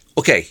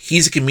 Okay,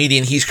 he's a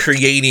comedian. He's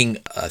creating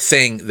a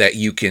thing that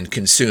you can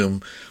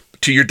consume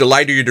to your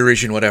delight or your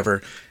derision,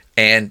 whatever.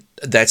 And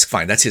that's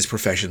fine. That's his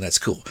profession. That's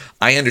cool.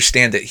 I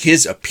understand that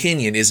his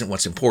opinion isn't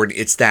what's important.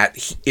 It's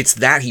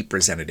that he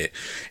presented it,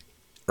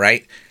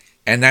 right?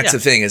 And that's the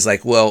thing is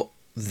like, well,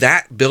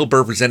 that Bill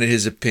Burr presented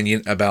his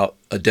opinion about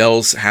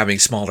Adele's having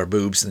smaller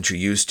boobs than she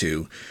used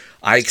to.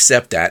 I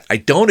accept that. I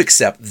don't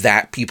accept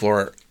that people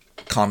are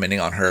commenting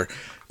on her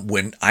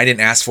when I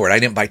didn't ask for it. I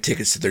didn't buy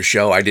tickets to their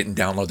show. I didn't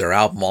download their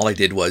album. All I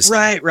did was go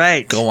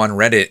on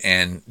Reddit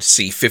and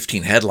see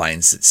 15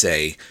 headlines that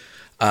say,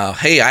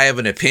 hey, I have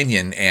an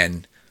opinion.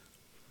 And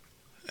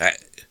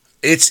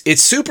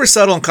it's super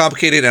subtle and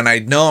complicated. And I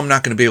know I'm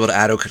not going to be able to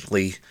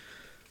adequately,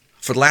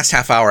 for the last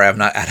half hour, I have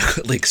not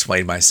adequately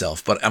explained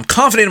myself. But I'm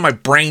confident in my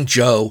brain,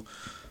 Joe,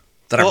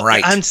 that I'm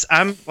right. I'm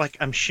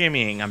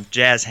shimmying. I'm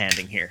jazz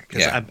handing here.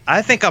 Because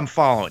I think I'm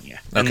following you.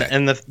 Okay.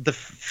 And the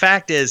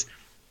fact is,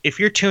 if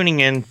you're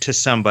tuning in to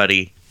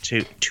somebody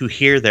to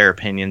hear their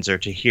opinions or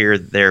to hear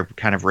their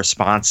kind of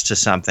response to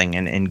something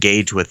and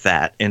engage with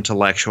that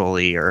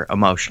intellectually or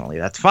emotionally,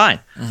 that's fine.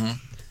 Mm-hmm.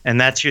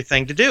 And that's your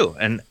thing to do.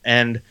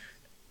 And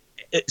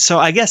So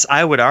I guess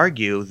I would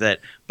argue that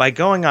by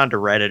going onto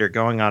Reddit or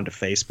going onto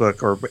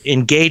Facebook or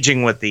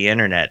engaging with the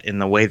internet in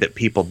the way that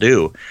people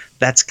do,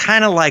 that's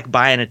kind of like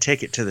buying a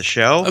ticket to the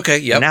show. Okay,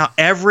 yeah. Now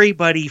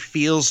everybody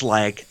feels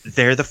like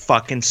they're the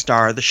fucking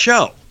star of the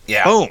show.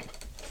 Yeah. Boom.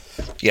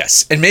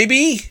 Yes. And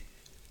maybe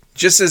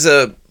just as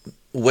a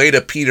way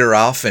to peter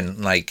off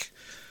and like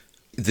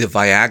the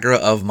Viagra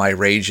of my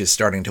rage is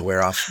starting to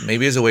wear off,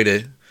 maybe as a way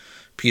to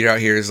peter out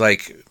here is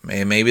like,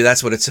 maybe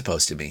that's what it's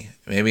supposed to be.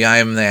 Maybe I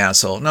am the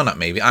asshole. No, not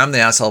maybe. I'm the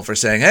asshole for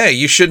saying, hey,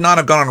 you should not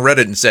have gone on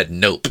Reddit and said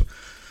nope.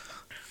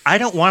 I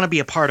don't want to be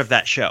a part of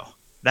that show.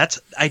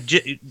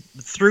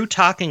 Through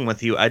talking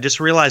with you, I just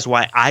realized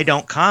why I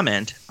don't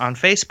comment on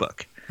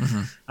Facebook.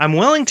 Mm-hmm. I'm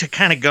willing to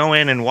kind of go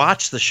in and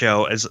watch the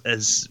show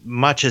as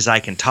much as I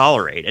can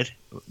tolerate it,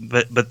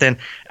 but then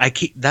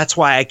that's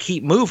why I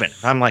keep moving.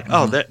 I'm like,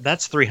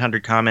 that's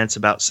 300 comments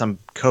about some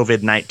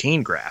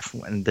COVID-19 graph,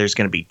 and there's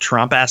going to be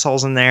Trump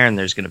assholes in there, and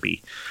there's going to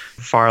be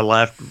far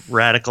left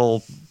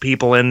radical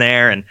people in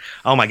there, and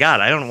oh my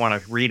God, I don't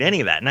want to read any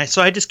of that. And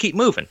so I just keep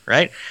moving,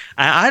 right?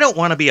 I don't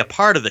want to be a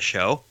part of the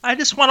show. I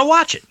just want to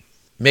watch it.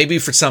 Maybe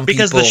for some people,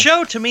 because the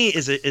show to me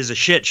is a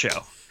shit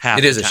show.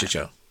 It is a shit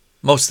show.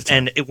 Most of the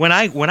time. And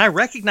when I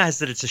recognize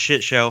that it's a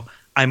shit show,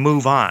 I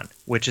move on.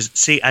 Which is,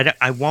 I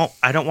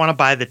don't want to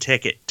buy the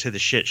ticket to the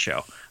shit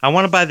show. I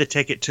want to buy the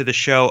ticket to the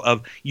show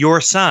of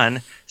your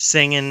son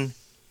singing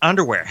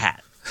Underwear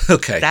Hat.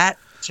 Okay. That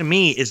to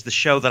me is the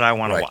show that I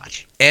want to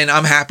watch. And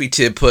I'm happy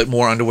to put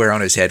more underwear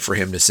on his head for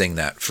him to sing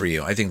that for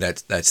you. I think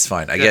that's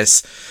fine. I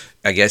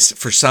guess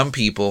for some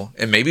people,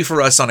 and maybe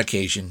for us on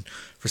occasion,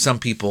 for some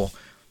people,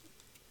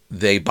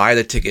 they buy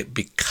the ticket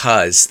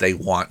because they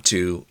want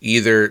to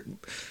either,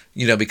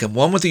 become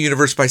one with the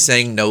universe by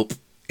saying nope,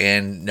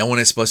 and no one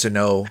is supposed to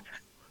know.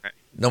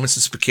 No one's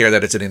supposed to care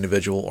that it's an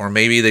individual, or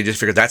maybe they just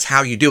figure that's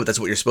how you do it. That's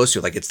what you're supposed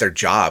to. Like, it's their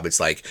job. It's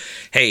like,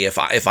 hey, if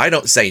I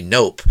don't say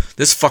nope,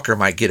 this fucker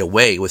might get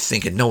away with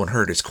thinking no one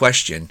heard his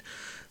question,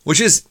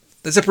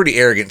 that's a pretty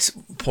arrogant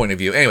point of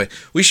view. Anyway,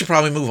 we should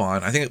probably move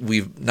on. I think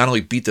we've not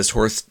only beat this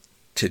horse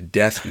to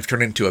death, we've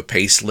turned it into a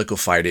paste,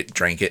 liquefied it,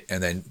 drank it,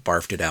 and then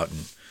barfed it out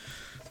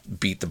and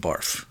beat the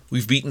barf.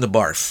 We've beaten the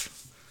barf.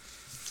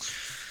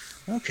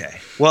 Okay.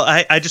 Well,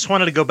 I just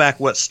wanted to go back.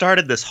 What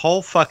started this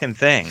whole fucking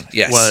thing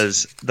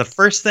was the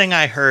first thing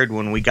I heard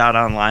when we got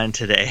online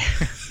today.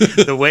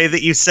 The way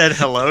that you said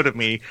hello to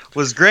me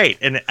was great,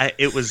 and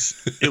it was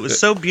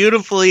so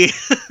beautifully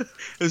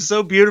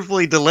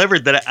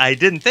delivered that I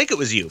didn't think it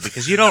was you,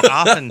 because you don't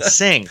often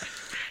sing.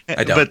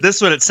 I don't. But this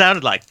is what it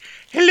sounded like.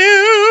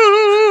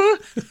 Hello.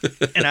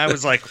 And I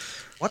was like,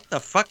 "What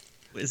the fuck?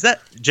 Is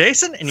that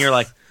Jason?" And you're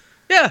like,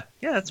 Yeah,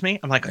 that's me.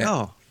 I'm like,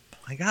 oh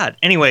my God.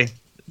 Anyway,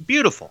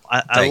 beautiful.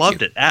 I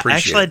loved it.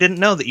 Actually, I didn't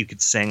know that you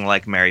could sing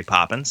like Mary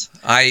Poppins.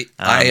 And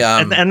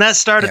that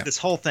started this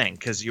whole thing,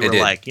 because you were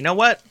like, you know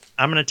what?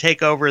 I'm going to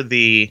take over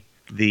the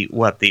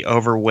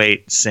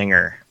overweight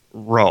singer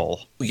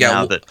role.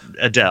 Now that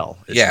Adele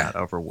is not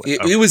overweight.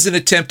 It was an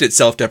attempt at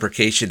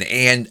self-deprecation,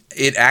 and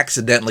it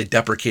accidentally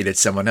deprecated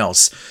someone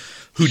else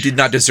who did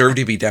not deserve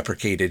to be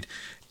deprecated.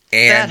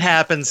 And that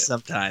happens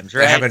sometimes,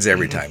 right? It happens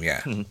every time.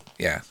 Yeah.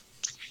 Yeah.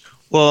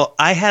 Well,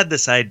 I had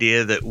this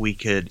idea that we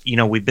could,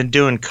 we've been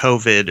doing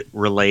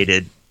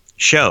COVID-related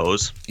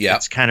shows. Yeah.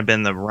 It's kind of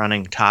been the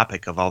running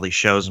topic of all these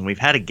shows, and we've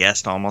had a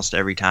guest almost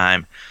every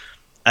time.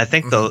 I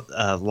think the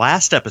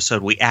last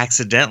episode we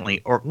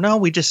accidentally,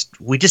 we just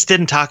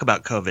didn't talk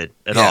about COVID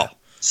at all.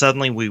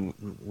 Suddenly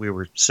we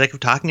were sick of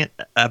talking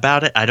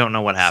about it. I don't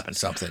know what happened.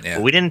 Something, yeah.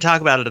 But we didn't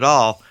talk about it at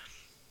all.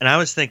 And I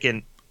was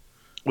thinking,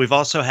 we've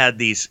also had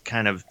these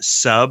kind of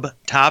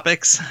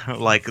sub-topics,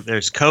 like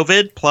there's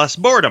COVID plus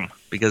boredom,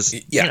 because,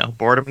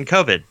 boredom and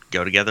COVID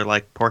go together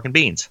like pork and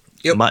beans.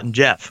 Yep. Mutt and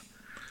Jeff.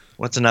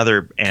 What's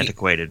another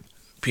antiquated?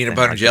 Peanut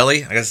butter and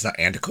jelly? I guess it's not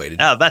antiquated.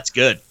 Oh, that's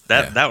good.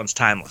 That one's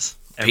timeless.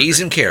 Peas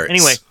and carrots.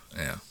 Anyway.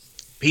 Yeah.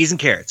 Peas and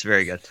carrots.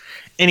 Very good.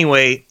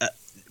 Anyway,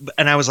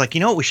 and I was like,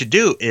 what we should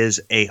do is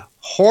a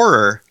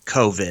horror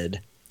COVID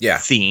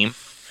theme,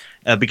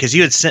 because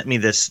you had sent me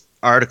this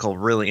article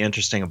really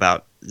interesting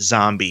about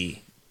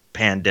zombie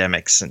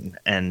pandemics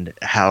and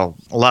how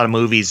a lot of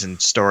movies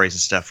and stories and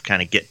stuff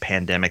kind of get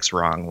pandemics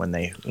wrong when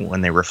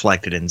they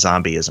reflect it in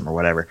zombieism or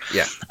whatever.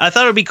 Yeah. I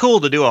thought it would be cool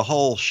to do a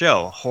whole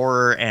show,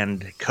 horror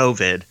and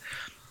COVID.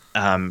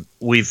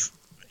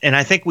 And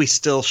I think we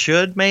still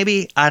should,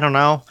 maybe. I don't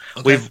know.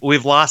 Okay.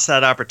 We've lost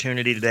that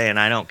opportunity today, and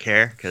I don't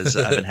care, because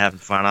I've been having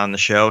fun on the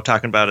show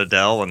talking about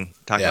Adele and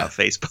talking about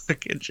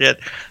Facebook and shit.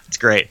 It's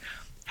great.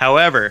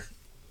 However,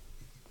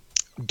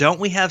 don't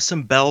we have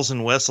some bells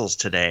and whistles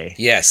today?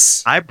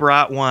 Yes. I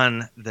brought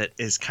one that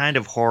is kind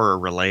of horror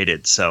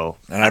related.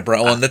 And I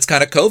brought one that's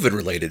kind of COVID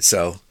related.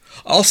 So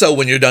also,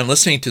 when you're done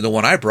listening to the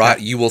one I brought,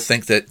 you will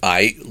think that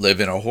I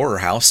live in a horror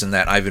house and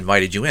that I've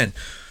invited you in.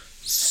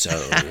 So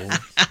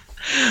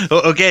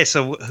okay,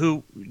 so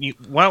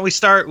why don't we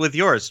start with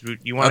yours?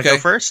 You want to go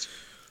first?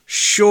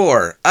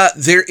 Sure. I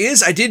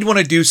did want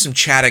to do some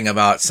chatting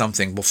about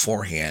something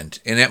beforehand,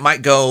 and it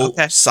might go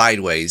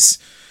sideways.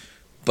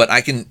 but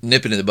I can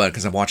nip it in the bud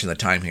because I'm watching the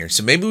time here.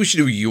 So maybe we should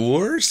do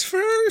yours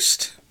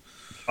first.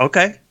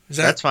 Okay,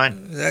 that's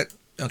fine.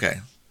 Okay?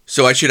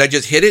 So should I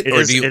just hit it?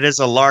 It is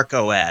a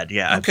Larko ad.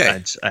 Yeah.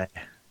 Okay. I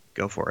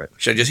go for it.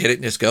 Should I just hit it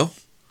and just go?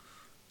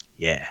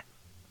 Yeah.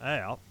 Hey,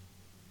 Al.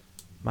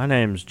 My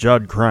name's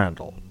Judd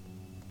Crandall.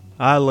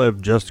 I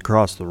live just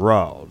across the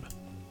road.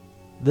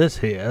 This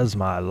here is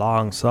my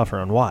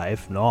long-suffering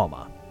wife,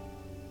 Norma.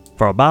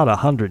 For about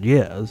 100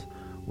 years,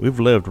 we've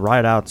lived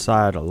right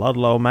outside of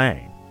Ludlow,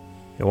 Maine.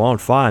 You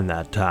won't find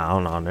that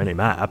town on any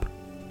map.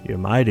 You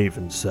might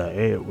even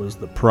say it was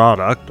the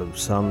product of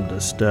some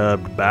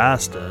disturbed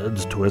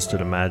bastard's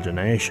twisted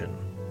imagination.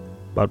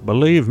 But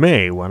believe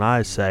me when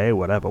I say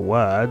whatever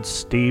words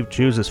Steve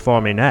chooses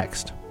for me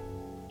next.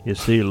 You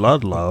see,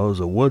 Ludlow's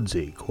a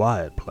woodsy,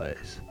 quiet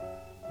place,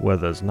 where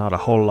there's not a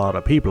whole lot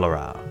of people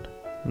around.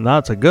 And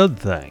that's a good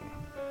thing.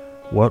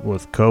 What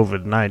with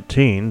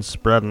COVID-19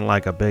 spreading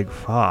like a big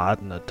fart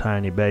in a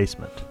tiny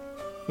basement.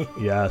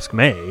 You ask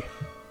me,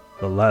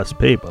 the less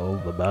people,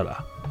 the better.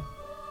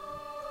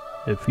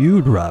 If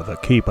you'd rather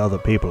keep other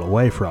people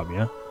away from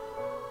you,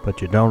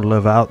 but you don't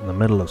live out in the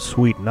middle of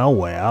sweet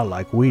nowhere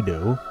like we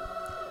do,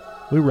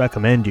 we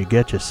recommend you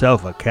get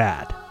yourself a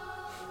cat.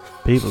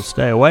 People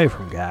stay away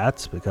from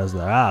cats because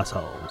they're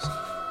assholes.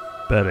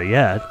 Better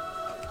yet,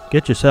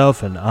 get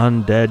yourself an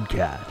undead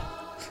cat.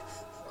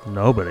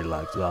 Nobody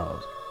likes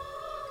those.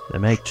 They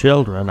make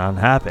children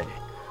unhappy,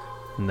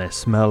 and they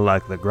smell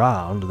like the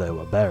ground they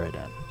were buried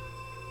in.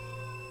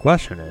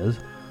 Question is,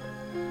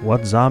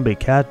 what zombie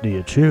cat do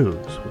you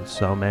choose with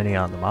so many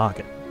on the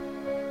market?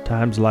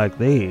 Times like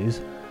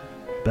these,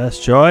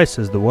 best choice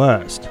is the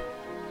worst.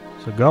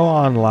 So go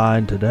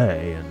online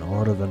today and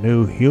order the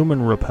new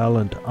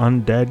human-repellent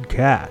undead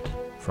cat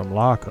from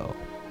Larko.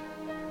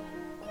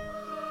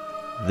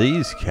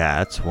 These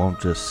cats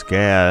won't just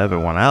scare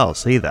everyone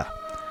else either.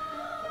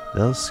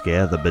 They'll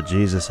scare the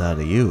bejesus out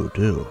of you,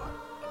 too.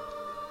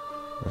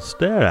 They'll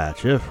stare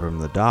at you from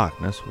the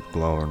darkness with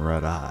glowing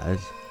red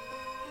eyes.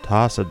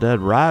 Toss a dead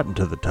rat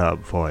into the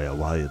tub for you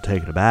while you're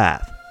taking a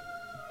bath.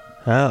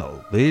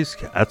 Hell, these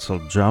cats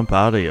will jump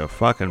out of your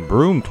fucking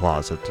broom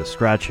closet to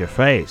scratch your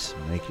face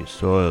and make you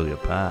soil your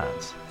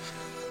pants.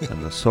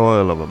 And the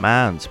soil of a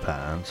man's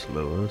pants,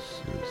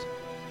 Lewis, is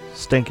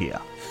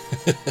stinkier.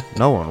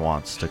 No one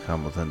wants to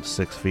come within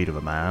 6 feet of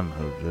a man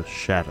who just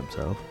shat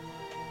himself.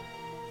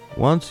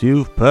 Once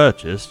you've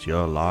purchased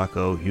your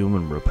Larko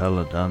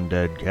human-repellent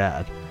undead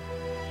cat,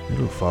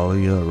 it'll follow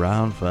you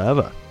around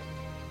forever.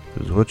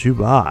 Because what you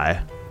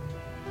buy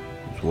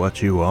is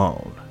what you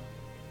own.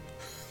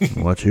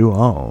 And what you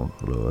own,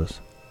 Lewis,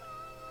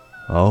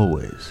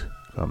 always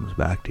comes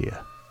back to you.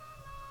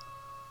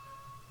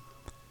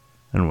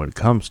 And when it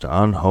comes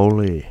to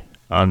unholy,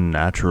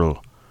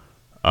 unnatural,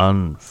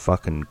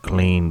 unfucking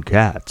clean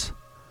cats,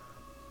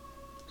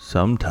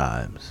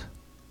 sometimes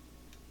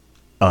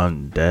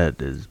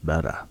undead is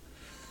better.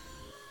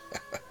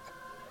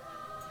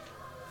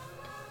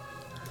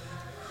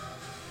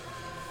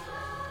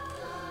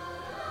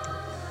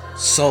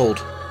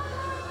 Sold.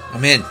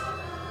 I'm in.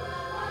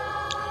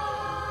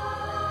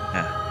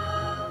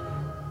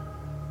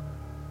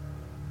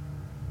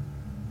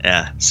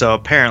 Yeah. So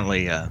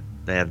apparently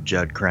they have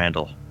Judd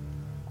Crandall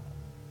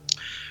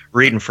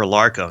reading for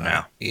Larko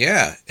now.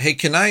 Yeah. Hey,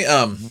 can I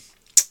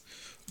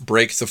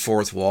break the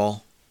fourth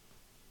wall?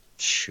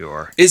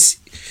 Sure. Is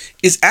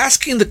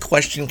asking the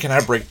question, can I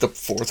break the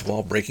fourth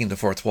wall, breaking the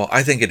fourth wall?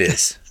 I think it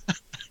is.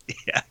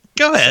 Yeah.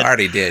 Go ahead. I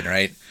already did,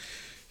 right?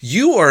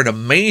 You are an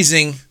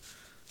amazing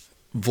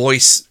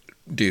voice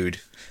dude.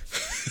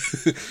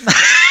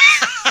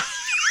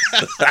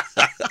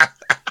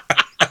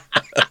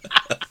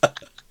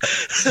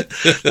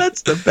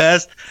 That's the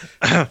best.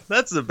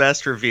 That's the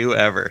best review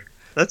ever.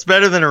 That's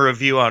better than a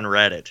review on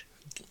Reddit.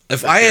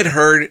 If I had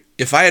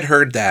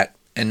heard that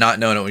and not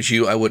known it was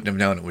you, I wouldn't have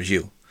known it was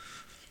you.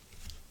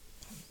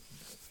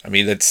 I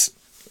mean, it's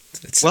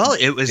well,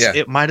 it was. Yeah.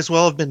 It might as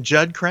well have been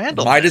Judd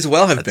Crandall. Might as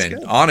well have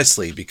been,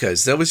 honestly,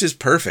 because that was just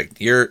perfect.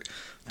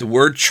 The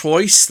word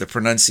choice, the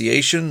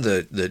pronunciation,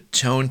 the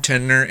tone,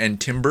 tenor, and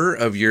timbre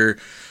of your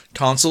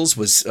tonsils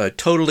was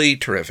totally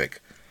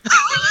terrific.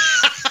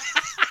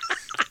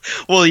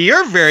 Well,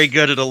 you're very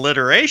good at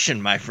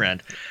alliteration, my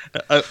friend.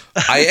 I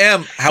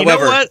am, however... You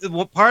know what?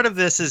 Well, part of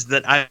this is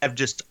that I've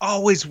just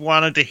always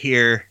wanted to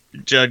hear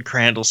Judd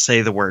Crandall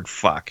say the word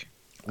fuck.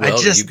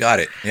 Well, you got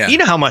it. Yeah. You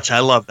know how much I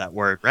love that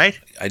word, right?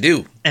 I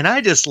do. And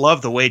I just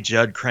love the way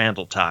Judd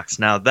Crandall talks.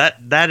 Now,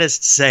 that is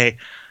to say,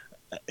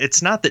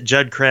 it's not that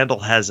Judd Crandall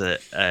has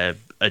a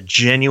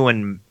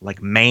genuine,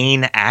 like,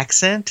 Maine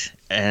accent,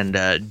 and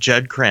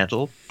Judd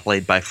Crandall,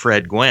 played by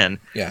Fred Gwynne.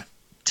 Yeah.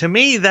 To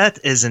me, that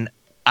is an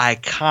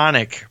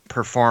iconic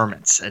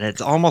performance, and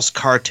it's almost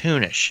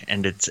cartoonish,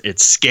 and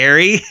it's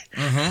scary,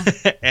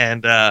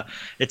 and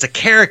it's a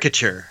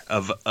caricature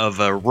of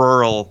a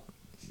rural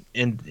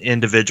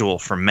individual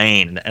from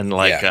Maine, and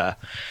like,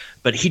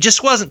 but he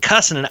just wasn't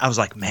cussing, and I was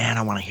like, man,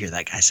 I want to hear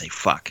that guy say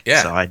fuck.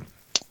 Yeah. So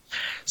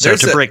So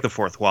to break the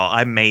fourth wall,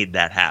 I made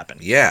that happen.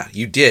 Yeah,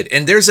 you did.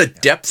 And there's a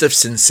depth of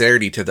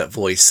sincerity to that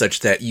voice such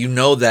that you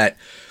know that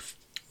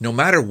no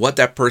matter what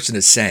that person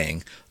is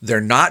saying, they're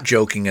not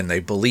joking and they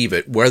believe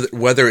it,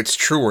 whether it's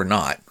true or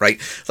not, right?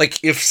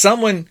 Like if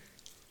someone,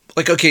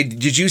 like, okay,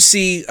 did you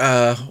see,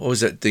 what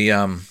was it,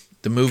 the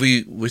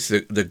movie with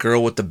the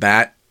girl with the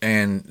bat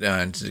and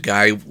the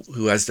guy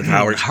who has the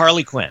powers?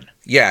 Harley Quinn.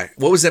 Yeah.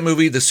 What was that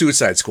movie? The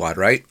Suicide Squad,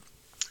 right?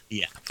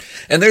 Yeah.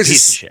 And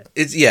there's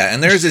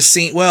and there's a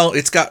scene. Well,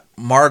 it's got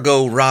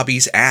Margot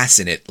Robbie's ass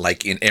in it,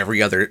 like in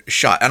every other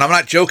shot. And I'm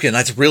not joking.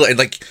 That's really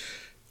like,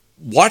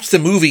 watch the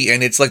movie,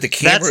 and it's like the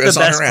camera is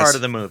on her ass. That's the best part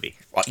of the movie.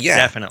 Yeah,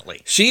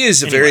 definitely.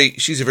 She's a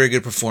very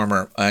good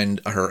performer,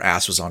 and her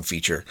ass was on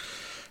feature.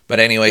 But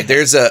anyway,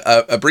 there's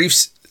a brief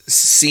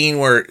scene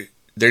where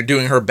they're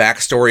doing her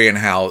backstory and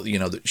how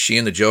she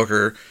and the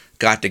Joker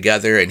got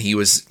together and he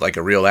was like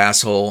a real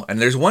asshole.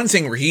 And there's one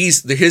thing where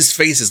his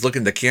face is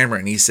looking at the camera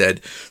and he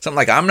said something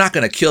like, "I'm not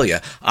going to kill you.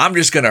 I'm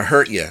just going to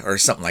hurt you," or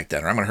something like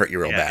that. Or, "I'm going to hurt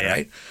you real bad,"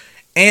 right?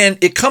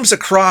 And it comes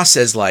across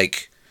as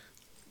like,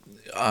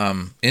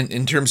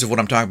 in terms of what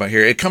I'm talking about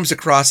here, it comes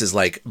across as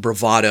like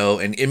bravado,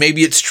 and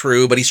maybe it's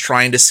true, but he's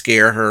trying to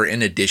scare her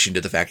in addition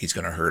to the fact he's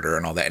going to hurt her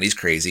and all that. And he's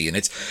crazy, and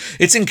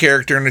it's in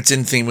character and it's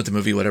in theme with the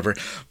movie, whatever.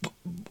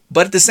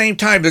 But at the same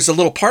time, there's a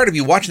little part of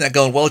you watching that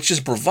going, well, it's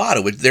just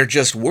bravado. They're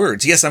just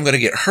words. Yes, I'm going to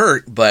get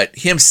hurt, but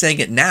him saying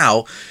it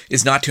now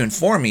is not to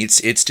inform me.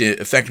 It's to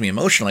affect me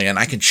emotionally, and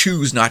I can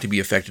choose not to be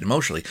affected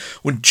emotionally.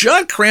 When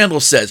Judd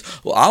Crandall says,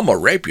 "Well, I'm going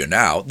to rape you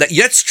now,"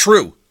 that's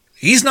true.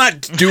 He's not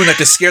doing that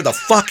to scare the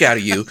fuck out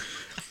of you.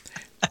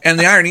 And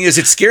the irony is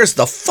it scares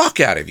the fuck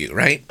out of you,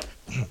 right?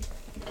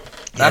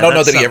 Yeah, I don't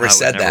know that he ever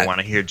said that. I want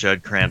to hear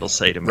Judd Crandall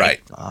say to me,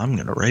 right, "I'm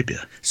going to rape you."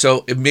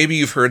 So maybe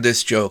you've heard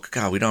this joke.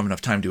 God, we don't have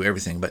enough time to do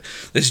everything. But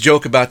this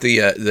joke about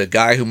the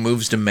guy who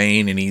moves to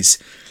Maine and he's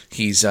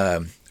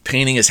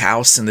painting his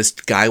house, and this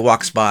guy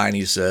walks by and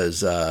he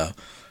says,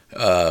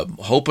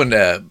 "Hoping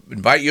to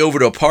invite you over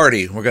to a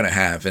party we're going to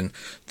have." And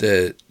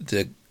the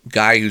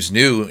guy who's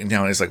new in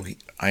town is like,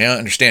 "I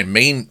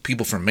understand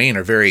people from Maine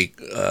are very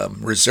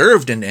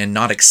reserved and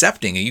not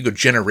accepting. And you go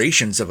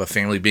generations of a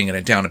family being in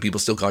a town and people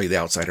still call you the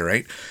outsider,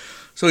 right?"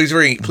 So he's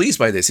very pleased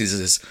by this. He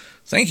says,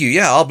 "Thank you.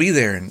 Yeah, I'll be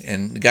there."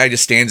 And the guy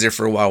just stands there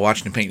for a while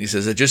watching him paint. And he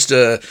says, "Just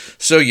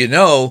so you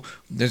know,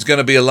 there's going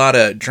to be a lot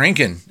of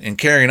drinking and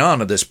carrying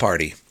on at this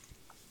party."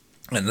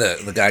 And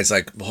the guy's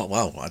like, "Well,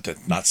 wow,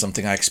 not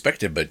something I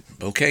expected, but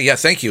okay. Yeah,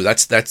 thank you.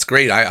 That's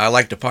great. I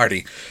like to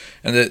party."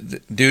 And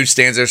the dude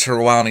stands there for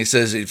a while and he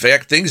says, "In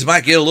fact, things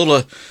might get a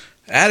little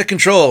out of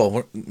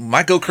control.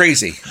 Might go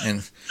crazy."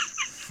 And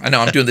I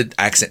know I'm doing the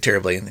accent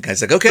terribly. And the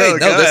guy's like, "Okay,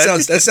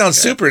 that sounds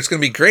super. It's going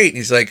to be great." And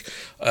he's like,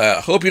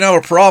 "Hope you don't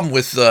have a problem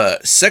with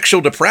sexual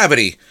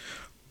depravity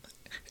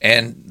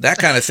and that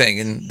kind of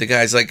thing." And the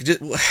guy's like,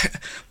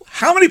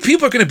 "How many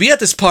people are going to be at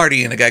this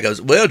party?" And the guy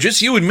goes, "Well,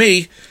 just you and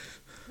me."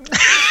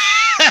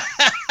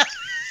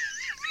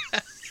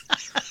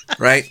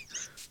 Right?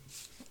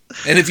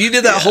 And if you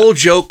did that whole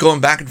joke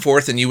going back and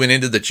forth and you went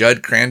into the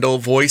Judd Crandall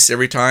voice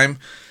every time,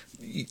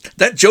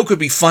 that joke would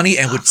be funny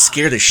and would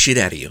scare the shit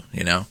out of you,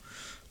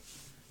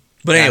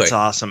 But anyway. That's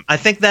awesome. I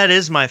think that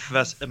is my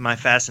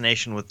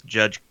fascination with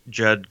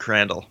Judd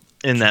Crandall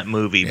in that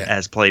movie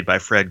as played by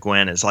Fred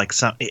Gwynne is like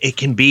it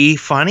can be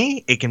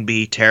funny, it can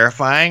be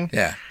terrifying.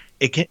 Yeah.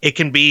 It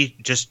can be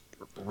just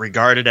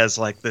regarded as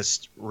like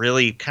this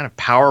really kind of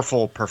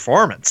powerful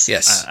performance.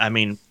 Yes. I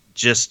mean,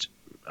 just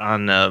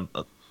on an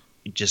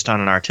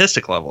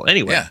artistic level.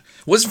 Anyway. Yeah.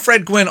 Wasn't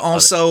Fred Gwynne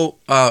also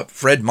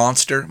Fred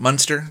Munster?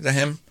 Is that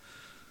him?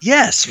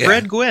 Yes,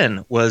 Fred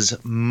Gwynne was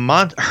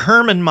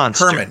Herman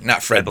Munster. Herman,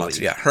 not Fred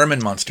Munster. Yeah,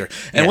 Herman Munster.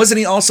 And wasn't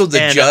he also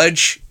the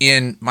judge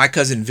in My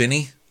Cousin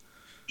Vinny?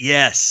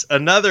 Yes,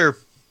 another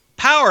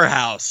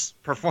powerhouse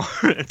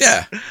performance.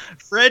 Yeah.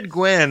 Fred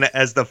Gwynne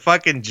as the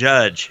fucking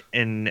judge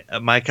in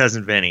My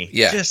Cousin Vinny.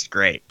 Yeah. Just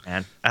great,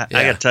 man. I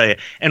got to tell you.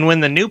 And when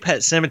the new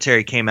Pet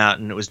Sematary came out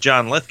and it was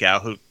John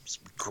Lithgow, who's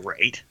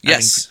great.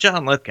 Yes.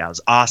 John Lithgow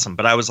is awesome.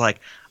 But I was like,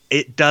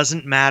 it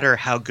doesn't matter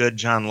how good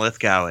John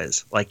Lithgow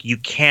is. Like, you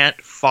can't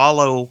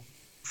follow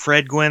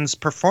Fred Gwynne's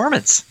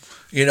performance.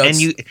 And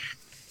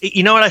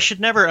you know what? I should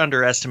never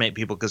underestimate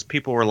people because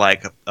people were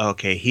like,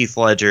 okay, Heath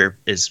Ledger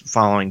is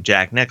following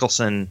Jack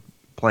Nicholson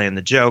playing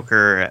the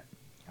Joker.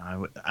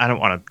 I don't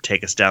want to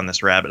take us down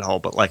this rabbit hole,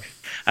 but like,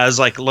 I was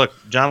like, look,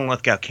 John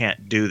Lithgow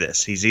can't do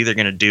this. He's either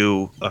going to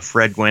do a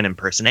Fred Gwynne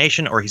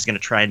impersonation or he's going to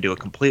try and do a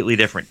completely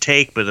different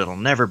take, but it'll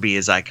never be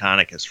as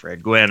iconic as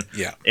Fred Gwynne.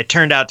 Yeah. It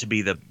turned out to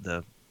be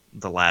the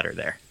latter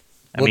there.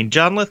 I mean,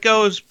 John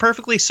Lithgow is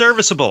perfectly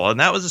serviceable, and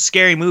that was a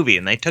scary movie,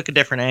 and they took a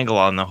different angle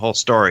on the whole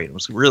story. It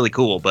was really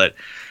cool, but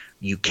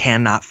you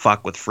cannot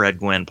fuck with Fred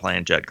Gwynne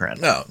playing Judd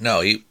Crandall.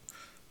 No,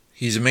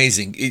 he's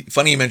amazing.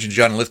 Funny you mentioned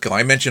John Lithgow.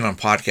 I mentioned on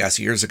podcasts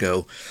years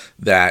ago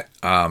that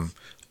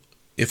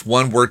if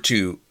one were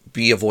to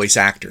be a voice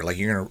actor, like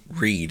you're going to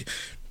read,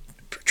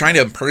 trying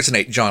to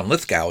impersonate John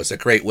Lithgow is a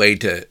great way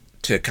to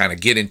kind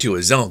of get into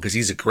his zone because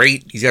he's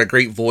got a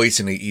great voice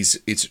and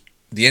it's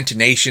the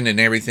intonation and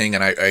everything.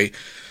 And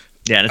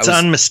Yeah, and it's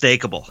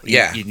unmistakable.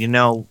 You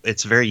know,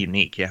 it's very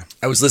unique. Yeah.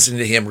 I was listening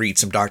to him read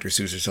some Dr.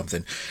 Seuss or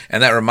something,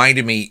 and that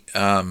reminded me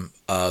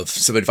of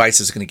some advice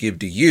I was going to give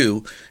to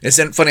you. It's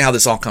funny how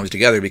this all comes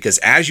together, because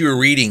as you were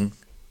reading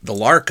the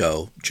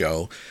Larko,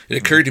 Joe, it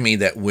occurred to me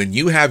that when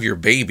you have your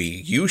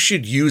baby, you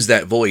should use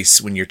that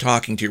voice when you're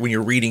when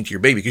you're reading to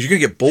your baby, because you're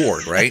going to get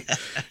bored, right?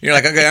 You're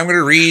like, okay, I'm going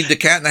to read The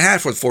Cat in the Hat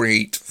for the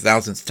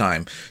 48,000th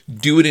time.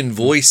 Do it in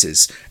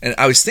voices. And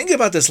I was thinking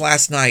about this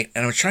last night,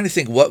 and I was trying to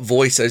think what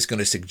voice I was going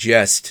to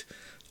suggest.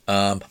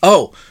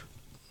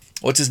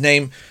 What's his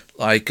name?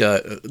 Like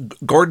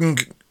Gordon...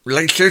 who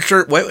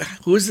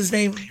is his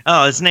name?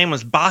 Oh, his name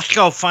was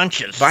Bosco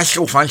Funches.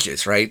 Bosco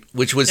Funches, right?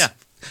 Which was...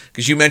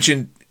 Because you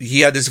mentioned he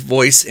had this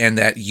voice, and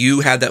that you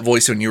had that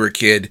voice when you were a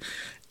kid,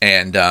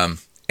 and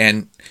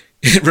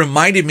it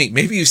reminded me.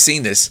 Maybe you've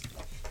seen this.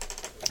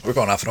 We're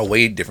going off on a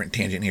way different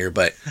tangent here,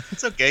 but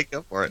it's okay.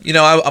 Go for it. You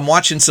know, I'm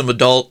watching some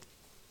adult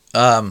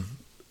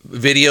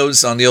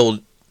videos on the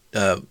old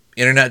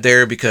internet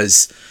there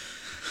because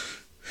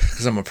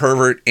I'm a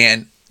pervert,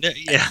 and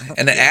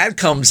an ad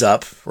comes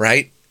up,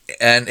 right?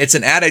 And it's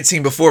an ad I'd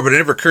seen before, but it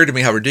never occurred to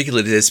me how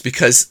ridiculous it is,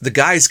 because the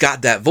guy's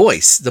got that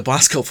voice, the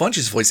Bosco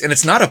Funches voice, and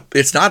it's not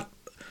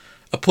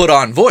a put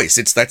on voice.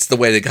 That's the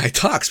way the guy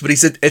talks. But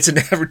it's an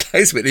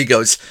advertisement. He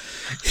goes,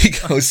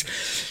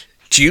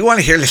 do you want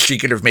to hear the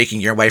secret of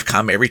making your wife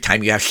come every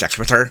time you have sex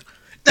with her?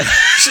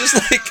 She's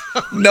like,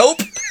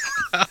 nope,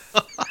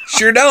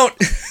 sure don't.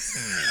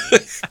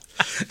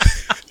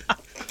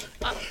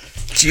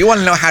 Do you want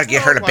to know how to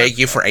get her to beg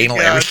you for anal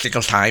every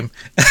single time?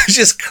 I was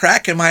just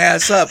cracking my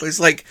ass up. It's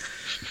like,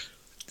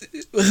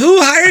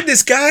 who hired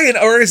this guy,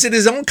 or is it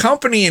his own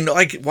company? And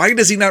like, why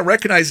does he not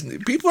recognize?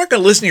 People aren't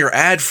going to listen to your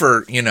ad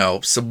for,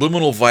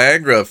 subliminal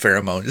Viagra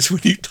pheromones when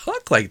you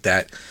talk like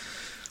that.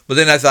 But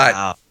then I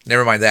thought,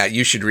 Never mind that.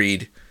 You should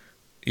read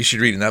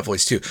in that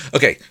voice too.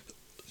 Okay.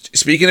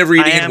 Speaking of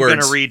reading in words, I'm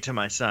going to read to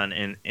my son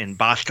in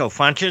Bosco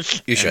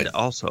Funches. You should. And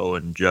also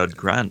in Judd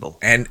Crandall.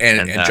 And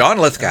John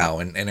Lithgow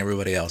and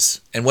everybody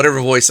else. And whatever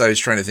voice I was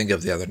trying to think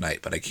of the other night,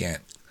 but I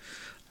can't.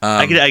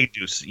 I could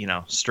do,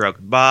 Stroke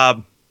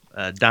Bob,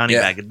 Donnie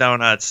Bag of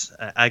Donuts.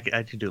 I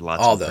could do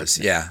lots all of those,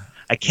 yeah.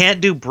 I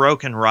can't do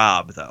Broken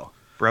Rob, though.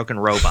 Broken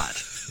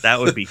Robot. That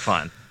would be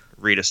fun.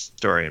 Read a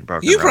story in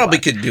Broken Robot. You probably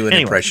could do an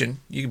impression.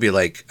 You could be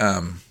like...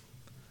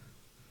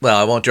 well,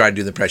 I won't try to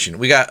do the impression.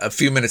 We got a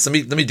few minutes.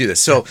 Let me do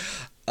this. So,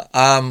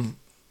 I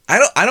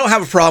don't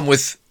have a problem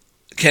with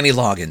Kenny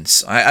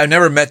Loggins. I've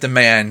never met the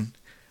man,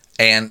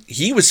 and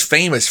he was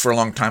famous for a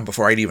long time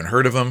before I'd even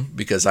heard of him,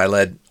 because I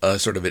led a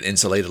sort of an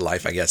insulated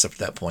life, I guess, up to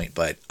that point.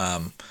 But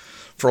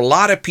for a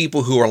lot of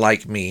people who are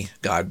like me,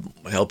 God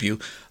help you,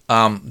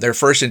 their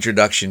first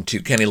introduction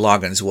to Kenny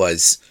Loggins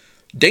was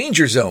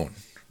Danger Zone,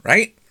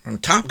 right? From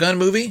Top Gun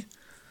movie.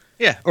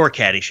 Yeah, or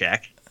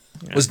Caddyshack.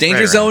 Was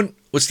Danger Zone?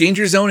 Was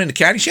Danger Zone into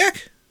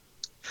Caddyshack?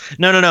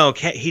 No.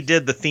 He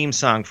did the theme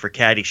song for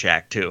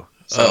Caddyshack too.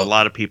 So a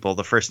lot of people,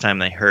 the first time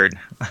they heard,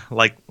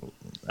 like,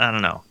 I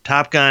don't know,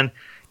 Top Gun,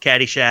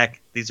 Caddyshack.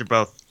 These are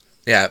both.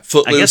 Yeah,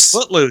 Footloose. I guess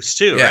Footloose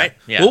too, right?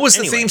 Yeah. What was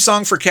the theme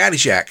song for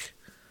Caddyshack?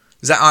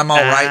 Is that I'm All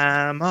Right?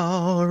 I'm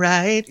All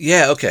Right.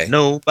 Yeah. Okay.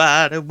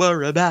 Nobody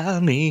worry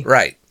about me.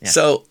 Right. Yeah.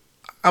 So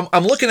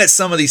I'm looking at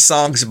some of these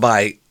songs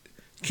by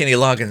Kenny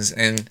Loggins,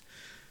 and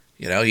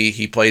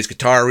he plays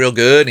guitar real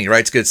good, and he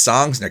writes good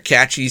songs, and they're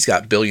catchy. He's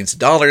got billions of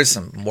dollars,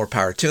 some more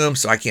power to him,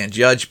 so I can't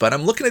judge. But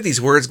I'm looking at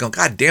these words going,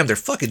 God damn, they're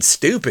fucking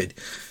stupid.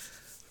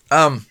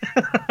 Oh,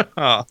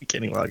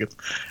 Kenny Loggins.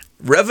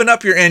 Revving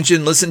up your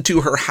engine, listen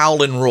to her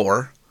howl and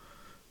roar.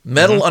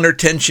 Metal under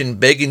tension,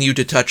 begging you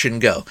to touch and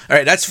go. All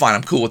right, that's fine.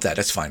 I'm cool with that.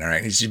 That's fine. All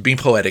right, he's just being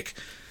poetic.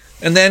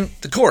 And then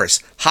the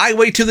chorus,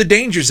 highway to the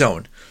danger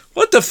zone.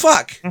 What the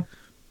fuck?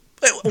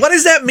 What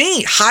does that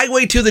mean?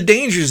 Highway to the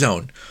danger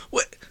zone.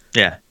 What?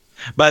 Yeah.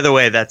 By the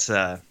way, that's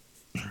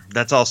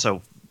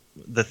also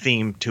the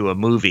theme to a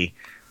movie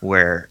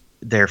where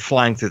they're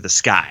flying through the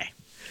sky.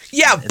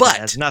 Yeah, but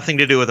it has nothing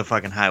to do with a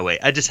fucking highway.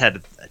 I just had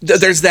to.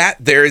 There's that.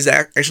 There is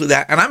actually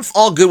that, and I'm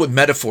all good with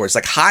metaphors,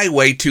 like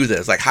highway to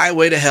this, like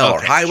highway to hell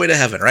or highway to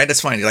heaven, right?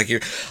 That's fine. You're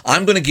like,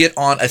 I'm going to get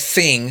on a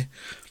thing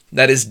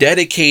that is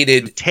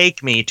dedicated.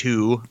 Take me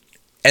to.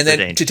 And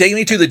then to take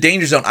me to the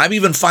danger zone, I'm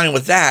even fine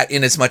with that,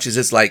 in as much as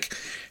it's like,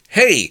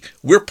 hey,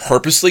 we're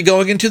purposely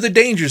going into the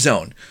danger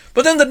zone.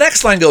 But then the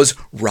next line goes,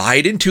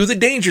 ride into the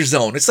danger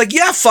zone. It's like,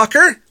 yeah,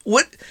 fucker.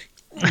 What?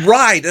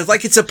 Ride. It's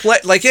like it's a play.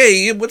 Like,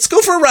 hey, let's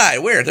go for a ride.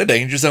 Where? The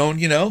danger zone,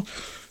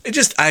 It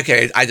just,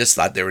 okay, I just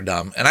thought they were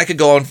dumb. And I could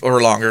go on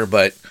for longer,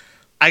 but.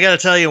 I got to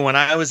tell you, when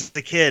I was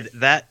a kid,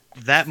 that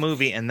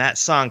movie and that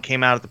song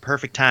came out at the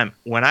perfect time.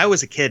 When I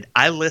was a kid,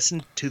 I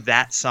listened to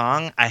that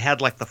song. I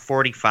had like the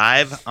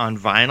 45 on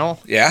vinyl.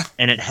 Yeah.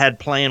 And it had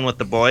Playing with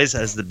the Boys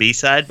as the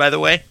B-side, by the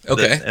way.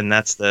 Okay. And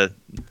that's the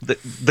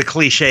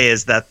cliche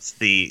is that's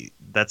the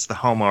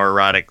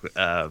homoerotic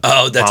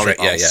that's right.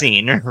 Yeah.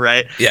 scene,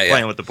 right? Yeah.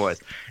 Playing with the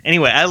Boys.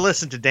 Anyway, I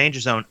listened to Danger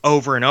Zone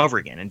over and over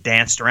again and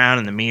danced around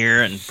in the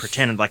mirror and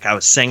pretended like I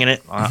was singing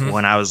it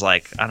when I was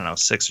like, I don't know,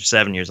 6 or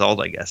 7 years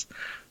old, I guess.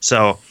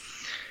 So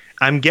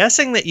I'm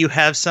guessing that you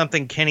have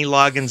something Kenny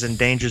Loggins and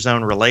Danger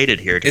Zone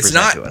related here to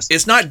present to us.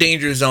 It's not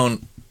Danger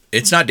Zone.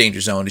 It's not Danger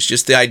Zone. It's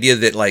just the idea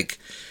that, like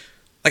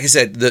I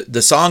said,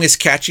 the song is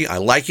catchy. I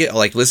like it. I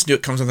like listening to it.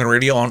 It comes on the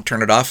radio. I don't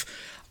turn it off.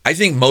 I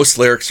think most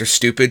lyrics are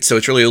stupid, so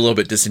it's really a little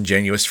bit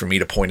disingenuous for me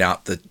to point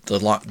out the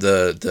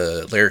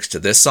lyrics to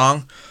this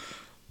song.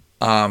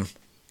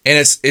 And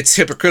it's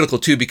hypocritical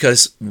too,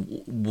 because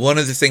one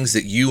of the things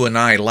that you and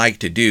I like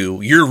to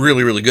do, you're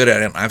really, really good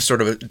at it, and I've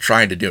sort of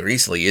tried to do it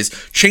recently, is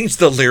change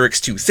the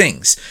lyrics to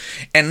things.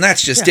 And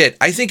that's just it.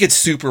 I think it's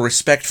super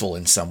respectful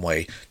in some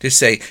way to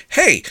say,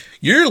 hey,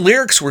 your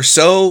lyrics were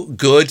so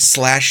good /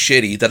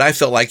 shitty that I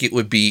felt like it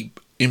would be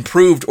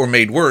improved or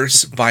made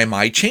worse by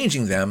my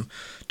changing them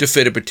to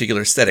fit a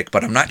particular aesthetic,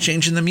 but I'm not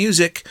changing the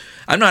music.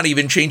 I'm not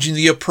even changing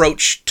the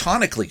approach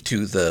tonically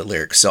to the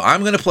lyrics. So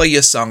I'm going to play you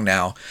a song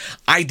now.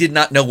 I did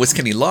not know was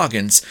Kenny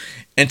Loggins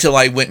until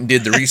I went and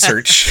did the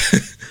research.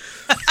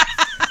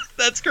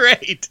 That's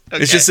great.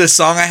 Okay. It's just a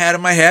song I had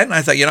in my head, and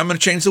I thought, I'm going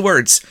to change the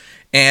words.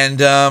 And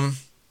then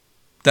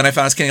I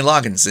found it's Kenny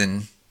Loggins,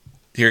 and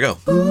here you go.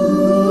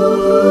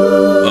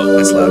 Oh,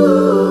 that's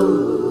loud.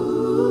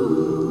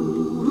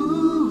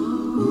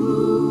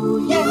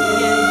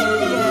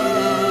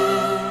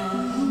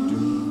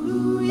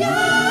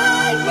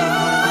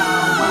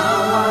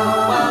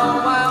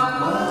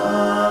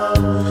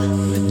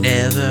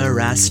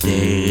 I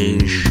stay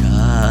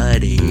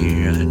shut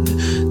in,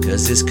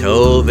 'cause this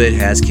COVID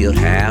has killed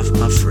half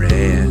my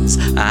friends.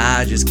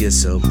 I just get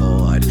so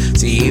bored,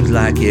 seems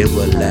like it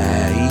will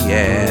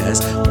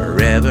last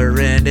forever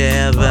and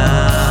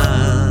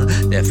ever.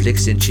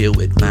 Netflix and chill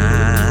with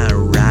my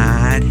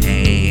right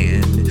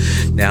hand.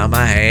 Now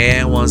my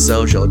hand wants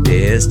social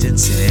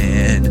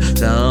distancing,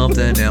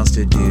 something else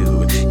to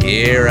do.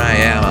 Here I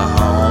am at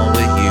home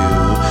with you,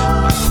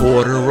 my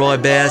corduroy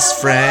best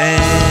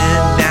friend.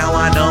 Now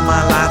I know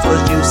my life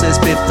was useless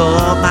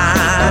before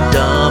my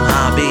dumb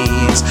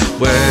hobbies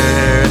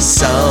were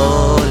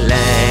so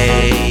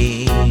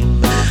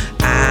lame.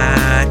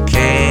 I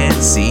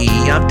can't see,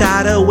 I'm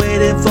tired of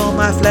waiting for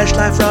my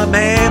flashlight from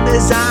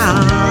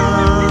Amazon.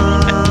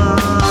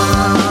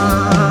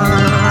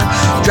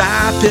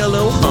 Dry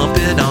pillow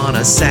humping on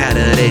a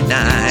Saturday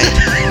night.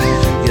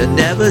 You'll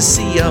never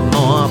see a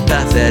more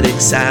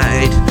pathetic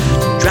sight.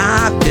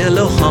 Dry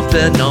pillow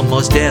humping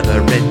almost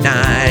every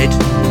night.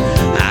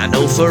 I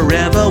know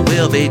forever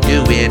we'll be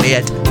doing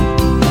it.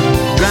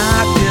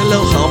 Dry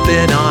pillow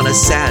humping on a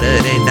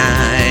Saturday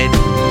night.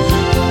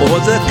 Or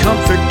the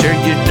comforter,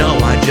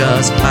 I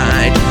just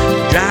might.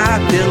 Dry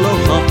pillow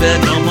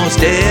humping almost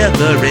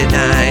every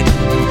night.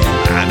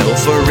 I know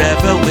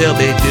forever we'll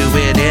be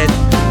doing it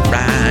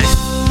right.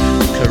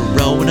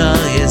 Corona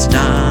is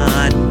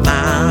not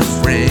my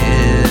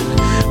friend,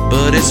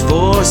 but it's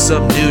for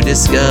some new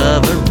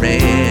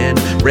discovering.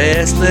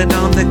 Wrestling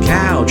on the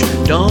couch,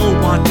 don't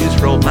want to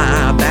throw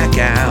my back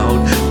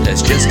out.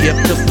 Let's just skip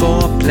the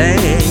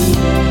foreplay.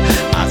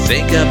 I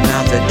think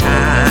about the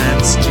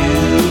times to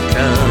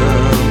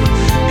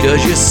come,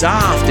 'cause you're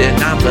soft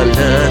and I'm the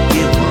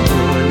lucky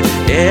one.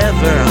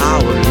 Ever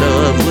our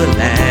love will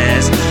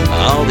last.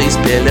 All these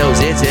pillows,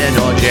 it's an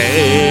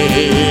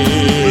orgy.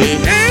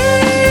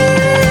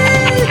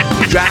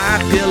 Dry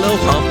pillow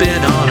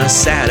humping on a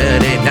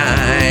Saturday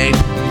night.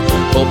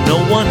 Hope no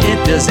one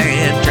enters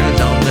and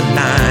turns on the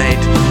light.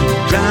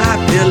 Dry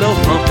pillow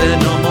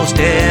humping almost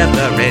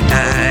every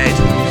night.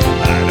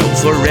 I know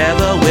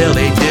forever we'll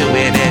be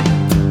doing it.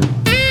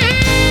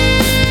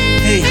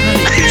 Hey,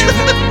 honey, did you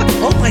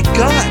oh my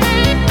God,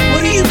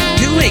 what are you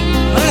doing?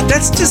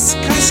 That's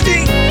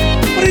disgusting.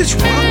 What is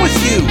wrong with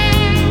you?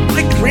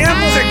 My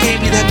grandmother gave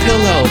me that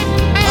pillow.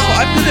 Oh,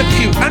 I'm gonna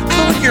puke. I'm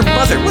calling your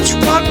mother. What's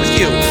wrong with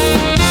you?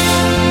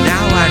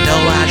 Now I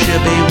know I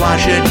should be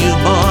washing you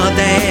more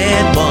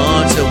than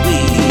once a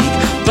week,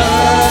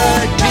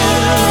 but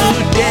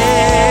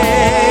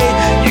today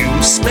you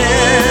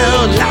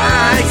smell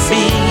like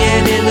me,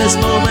 and in this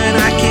moment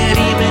I can't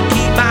even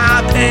keep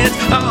my pants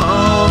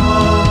on.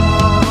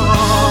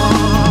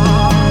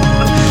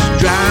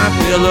 Dry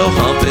pillow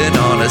humping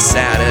on a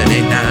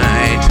Saturday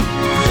night.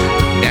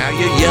 Now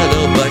you're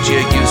yellow, but you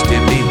used to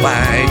be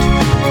white.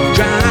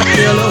 Dry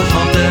pillow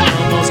humping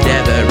almost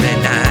every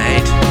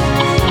night.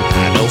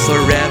 I know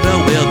forever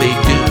we'll be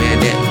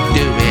doing it,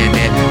 doing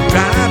it.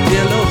 Dry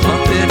pillow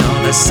humping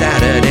on a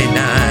Saturday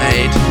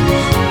night.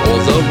 Or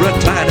the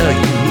recliner,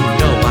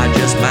 I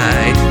just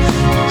might.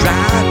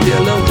 Dry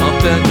pillow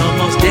humping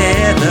almost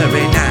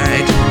every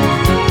night.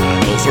 I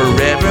know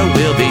forever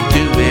we'll be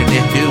doing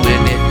it,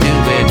 doing it,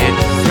 doing it.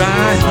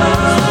 Dry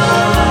hump,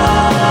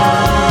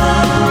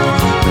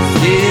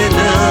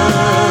 pillow,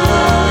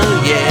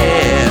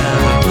 yeah.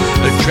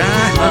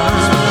 Dry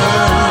hump,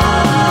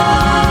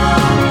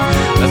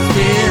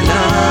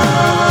 pillow.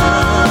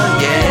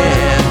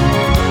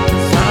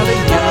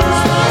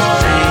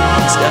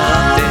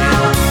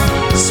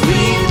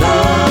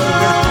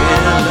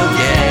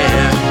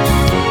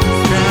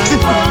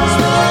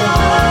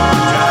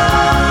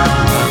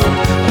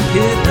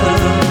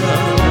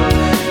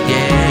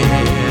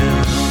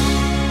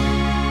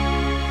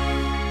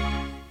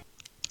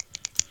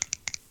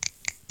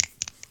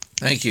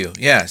 Thank you.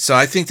 Yeah, so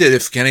I think that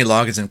if Kenny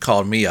Loggins had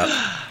called me up,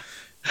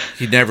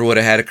 he never would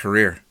have had a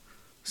career.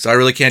 So I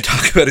really can't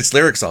talk about his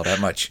lyrics all that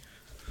much.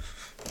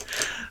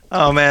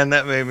 Oh, man,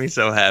 that made me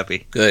so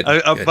happy. Good.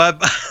 Good. By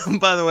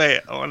the way,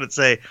 I want to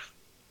say,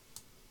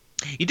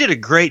 you did a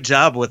great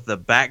job with the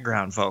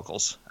background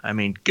vocals. I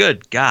mean,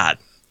 good God.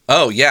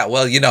 Oh, yeah.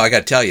 Well, I got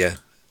to tell you.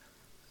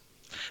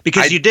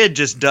 Because you did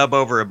just dub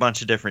over a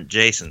bunch of different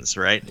Jasons,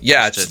 right?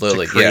 Yeah,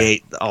 absolutely. To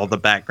create all the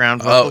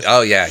background vocals.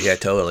 Oh, yeah,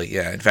 totally.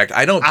 Yeah. In fact,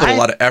 I don't put a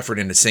lot of effort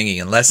into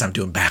singing unless I'm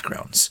doing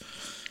backgrounds.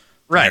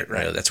 Right.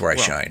 That's where I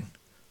shine.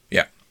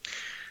 Yeah.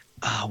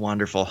 Oh,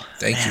 wonderful.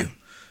 Thank you.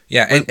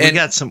 Yeah,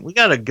 and we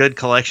got a good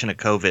collection of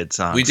COVID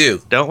songs. We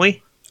do, don't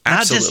we? Absolutely.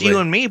 Not just you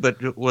and me,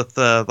 but with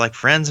like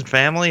friends and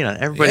family, and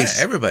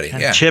everybody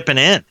chipping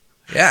in.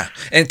 Yeah,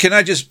 and can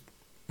I just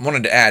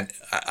wanted to add,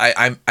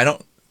 I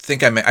don't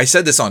think I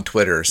said this on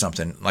Twitter or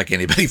something, like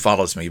anybody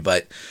follows me,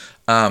 but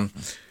Kenny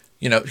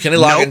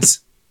Loggins.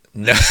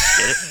 Nope.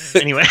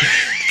 No. Anyway,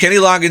 Kenny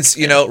Loggins,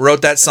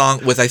 wrote that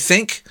song with I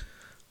think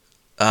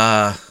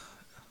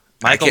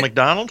Michael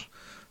McDonald.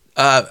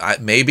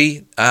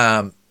 Maybe.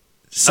 I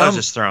was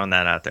just throwing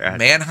that out there.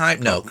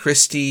 Mannheim? No,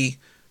 Christy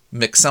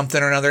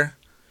McSomething or another.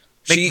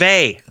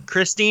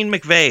 Christine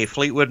McVeigh,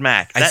 Fleetwood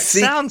Mac. That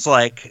sounds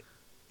like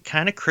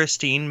kind of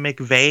Christine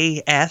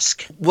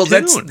McVeigh-esque. Well,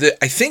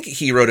 I think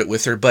he wrote it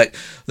with her, but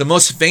the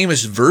most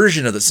famous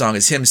version of the song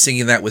is him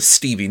singing that with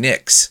Stevie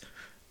Nicks.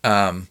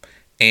 Yeah,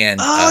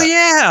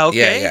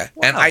 okay. Yeah.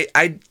 Wow. And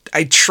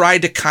I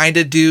tried to kind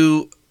of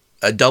do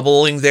a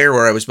doubling there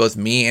where I was both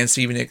me and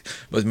Stevie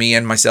Nicks, both me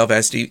and myself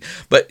as Stevie.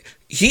 But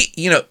he,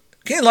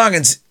 Kenny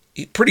Loggins,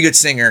 pretty good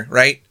singer,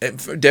 right?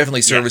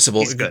 Definitely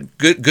serviceable. Yeah,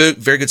 he's good,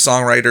 very good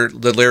songwriter.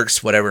 The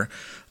lyrics, whatever.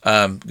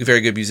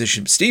 Very good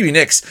musician. Stevie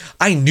Nicks,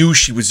 I knew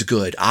she was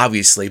good,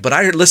 obviously, but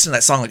I listened to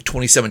that song like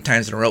 27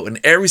 times in a row, and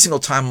every single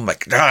time I'm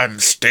like,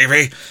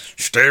 Stevie.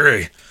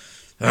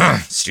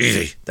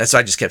 That's why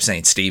I just kept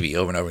saying Stevie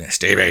over and over again.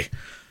 Stevie.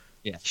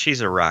 Yeah, she's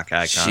a rock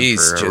icon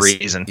for a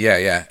reason.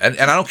 Yeah. And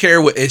I don't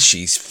care what is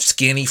she,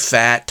 skinny,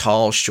 fat,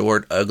 tall,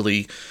 short,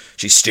 ugly.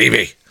 She's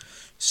Stevie.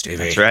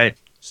 That's right.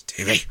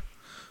 Stevie.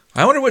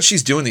 I wonder what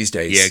she's doing these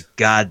days. Yeah,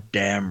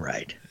 goddamn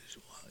right.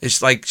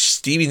 It's like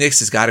Stevie Nicks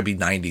has got to be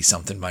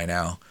 90-something by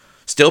now.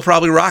 Still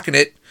probably rocking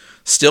it.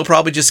 Still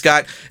probably just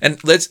got... And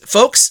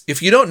folks,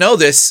 if you don't know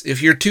this,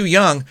 if you're too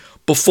young,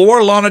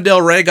 before Lana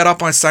Del Rey got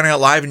up on Saturday Night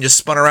Live and just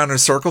spun around in a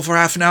circle for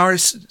half an hour,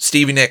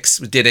 Stevie Nicks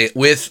did it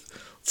with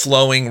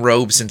flowing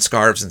robes and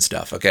scarves and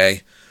stuff,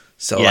 okay?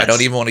 So yes. I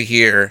don't even want to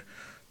hear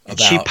about...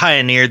 She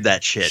pioneered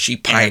that shit. She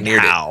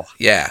pioneered it.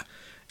 Yeah.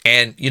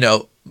 And,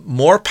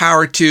 more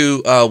power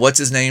to what's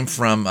his name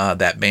from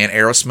that band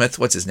Aerosmith?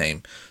 What's his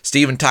name?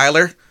 Steven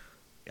Tyler.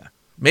 Yeah.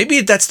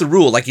 Maybe that's the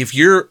rule. Like if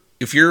you're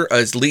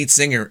a lead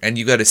singer and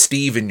you got a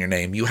Steve in your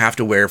name, you have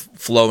to wear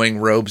flowing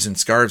robes and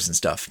scarves and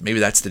stuff. Maybe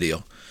that's the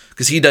deal.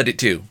 Because he did it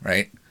too,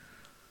 right?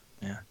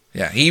 Yeah.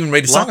 Yeah. He even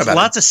made a song about it.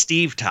 Lots of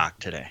Steve talk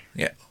today.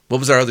 Yeah. What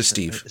was our other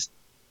Steve?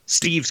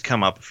 Steve's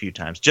come up a few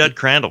times. Judd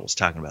Crandall was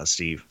talking about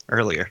Steve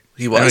earlier.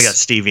 He was. Then we got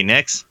Stevie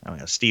Nicks. Then we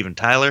got Steven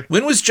Tyler.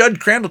 When was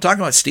Judd Crandall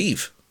talking about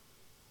Steve?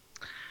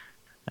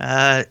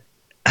 I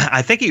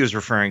think he was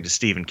referring to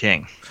Stephen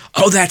King.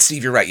 Oh, that's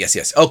Steve. You're right.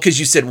 Yes. Oh, because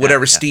you said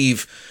whatever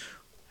Steve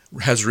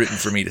has written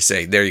for me to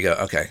say. There you go.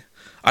 Okay.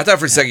 I thought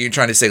for a second you were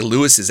trying to say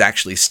Lewis is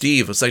actually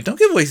Steve. I was like, don't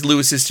give away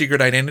Lewis's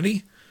secret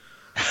identity.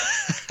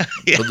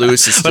 Yeah, but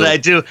Lewis is still... But I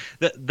do.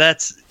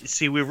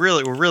 We're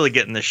really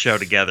getting this show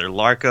together.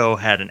 Larko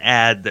had an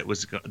ad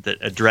that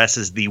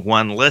addresses the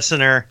one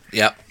listener.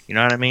 Yep. You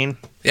know what I mean?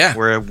 Yeah.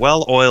 We're a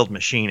well-oiled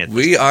machine at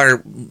this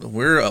point.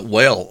 We're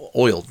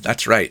well-oiled.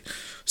 That's right.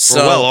 So,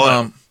 we're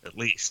well-oiled, at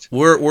least.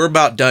 We're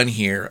about done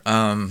here.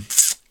 All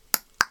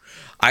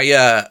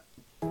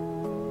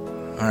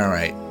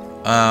right.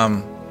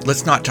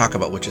 Let's not talk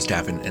about what just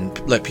happened and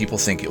let people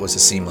think it was a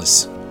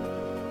seamless,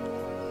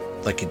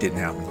 like it didn't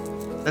happen.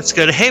 That's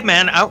good. Hey,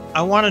 man,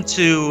 I wanted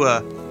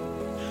to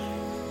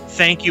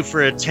thank you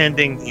for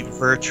attending the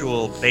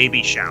virtual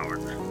baby shower.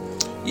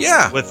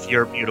 Yeah. With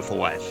your beautiful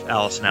wife,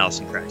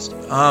 Allison Christ.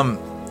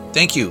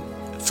 Thank you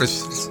for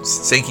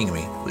thanking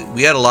me.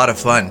 We had a lot of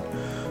fun.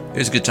 It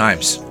was good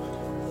times.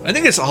 I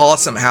think it's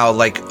awesome how,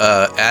 like,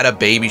 at a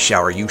baby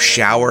shower, you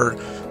shower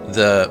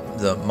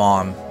the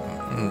mom,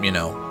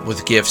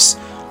 with gifts.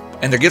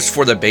 And they're gifts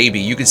for the baby.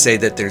 You could say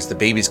that there's the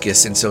baby's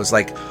gifts. And so it's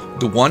like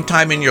the one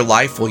time in your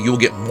life where you'll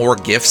get more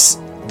gifts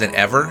than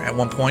ever at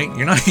one point.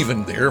 You're not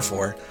even there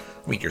for.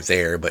 I mean, you're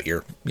there, but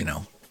you're,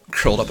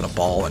 curled up in a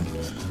ball and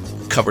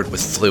covered with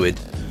fluid.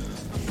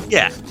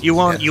 Yeah, you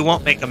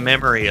won't make a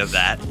memory of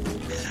that.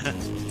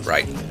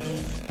 Right.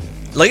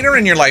 Later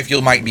in your life,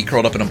 you might be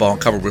curled up in a ball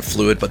and covered with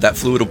fluid, but that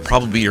fluid will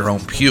probably be your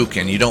own puke,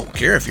 and you don't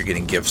care if you're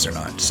getting gifts or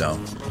not. So,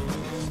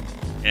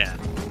 yeah,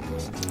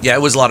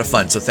 it was a lot of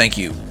fun. So thank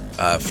you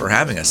for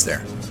having us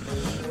there.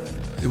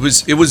 It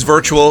was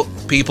virtual,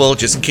 people.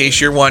 Just in case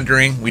you're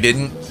wondering, we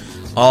didn't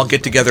all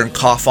get together and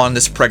cough on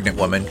this pregnant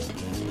woman.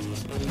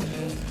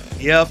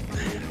 Yep,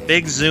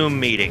 big Zoom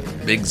meeting.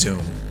 Big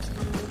Zoom.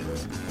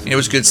 It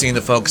was good seeing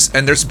the folks.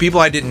 And there's some people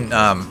I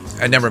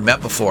never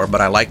met before,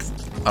 but I liked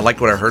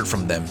what I heard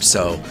from them.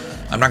 So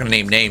I'm not going to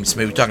name names.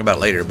 Maybe we'll talk about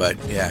it later. But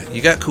yeah,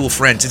 you got cool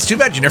friends. It's too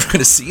bad you're never going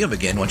to see them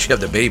again once you have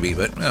the baby.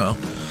 But oh.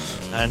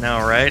 I know,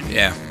 right?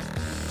 Yeah.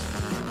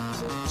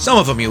 Some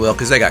of them you will,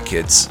 because they got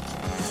kids.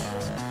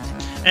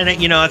 And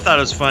I thought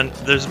it was fun.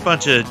 There's a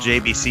bunch of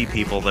JBC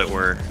people that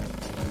were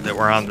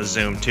on the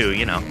Zoom too.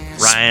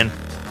 Ryan,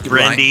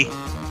 Brendy,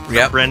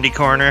 yep. Brendy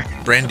Corner.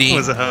 Brendy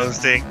was a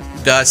hosting.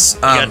 Gus.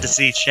 We got to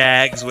see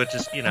Shags, which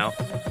is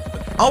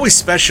always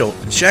special.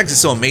 Shags is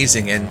so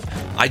amazing, and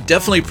I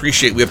definitely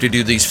appreciate we have to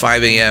do these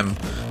 5 a.m.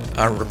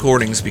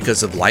 Recordings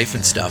because of life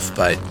and stuff.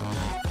 But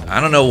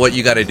I don't know what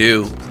you got to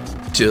do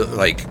to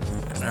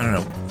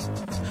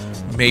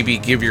maybe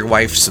give your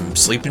wife some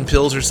sleeping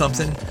pills or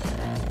something,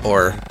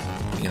 or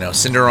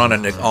send her on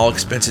an all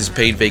expenses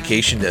paid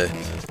vacation to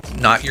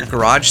not your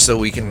garage so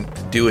we can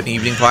do an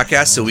evening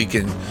podcast so we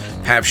can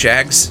have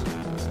Shags.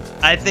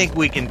 I think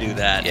we can do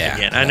that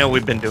again. I know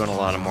we've been doing a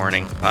lot of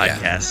morning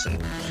podcasts,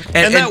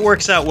 and that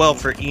works out well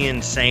for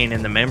Ian Sane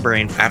in the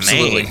Membrane from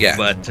Maine. Yeah.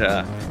 But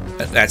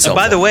that's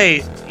by the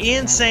way,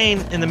 Ian Sane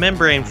in the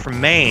Membrane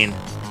from Maine,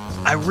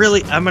 I'm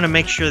going to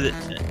make sure that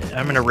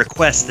I'm going to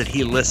request that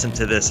he listen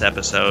to this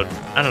episode.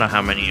 I don't know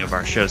how many of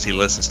our shows he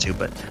listens to,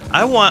 but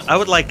I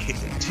would like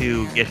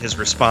to get his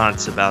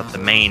response about the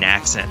Maine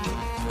accent.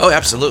 Oh,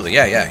 absolutely.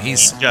 Yeah.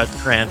 He's Judd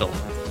Crandall.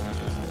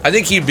 I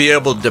think he'd be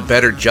able to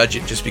better judge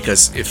it, just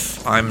because,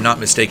 if I'm not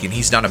mistaken,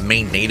 he's not a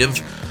Maine native,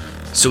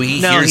 so he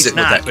hears it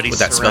with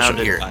that special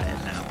ear.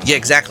 Yeah,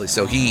 exactly.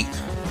 So he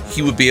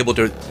would be able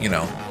to,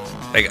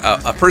 like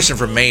a person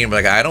from Maine,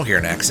 like, I don't hear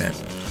an accent,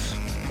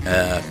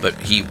 but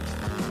he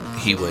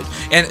would.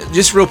 And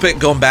just real quick,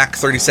 going back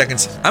 30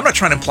 seconds, I'm not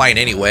trying to imply in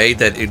any way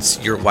that it's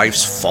your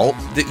wife's fault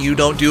that you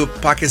don't do a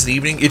podcast in the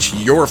evening. It's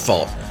your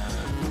fault,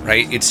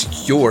 right?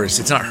 It's yours.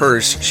 It's not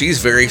hers.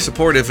 She's very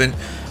supportive and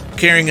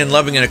caring and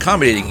loving and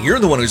accommodating. You're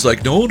the one who's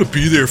like, no one to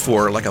be there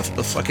for, like a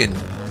fucking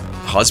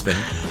husband.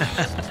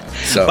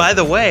 So, by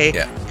the way,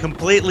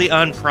 completely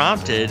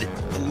unprompted,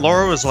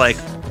 Laura was like,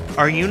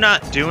 are you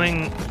not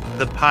doing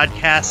the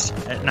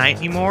podcast at night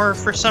anymore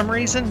for some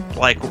reason?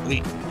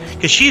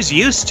 Because she's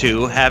used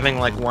to having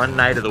like one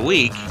night of the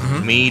week,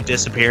 me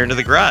disappear into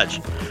the garage.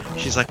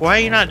 She's like, why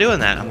are you not doing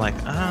that? I'm like,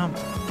 I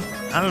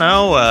don't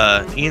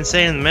know. Ian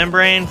Sane in the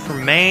Membrane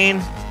from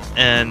Maine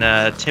and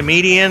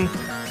Timedian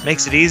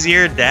makes it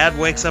easier. Dad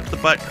wakes up the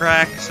butt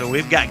crack. So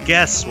we've got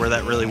guests where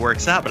that really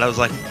works out. But I was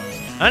like,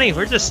 honey,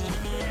 we just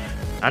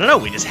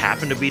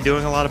happen to be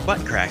doing a lot of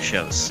butt crack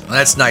shows. Well,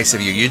 that's nice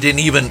of you. You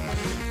didn't even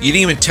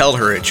tell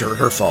her it's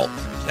her fault.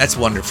 That's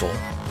wonderful.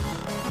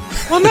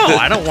 Well, no,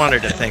 I don't want her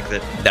to think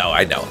that. No,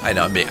 I know.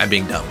 I'm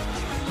being dumb.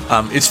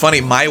 It's funny.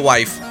 My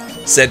wife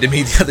said to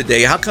me the other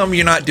day, how come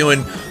you're not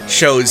doing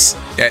shows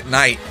at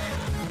night?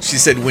 She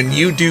said, when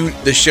you do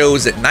the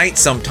shows at night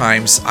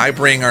sometimes, I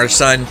bring our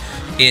son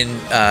in,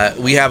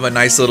 we have a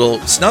nice little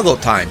snuggle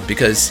time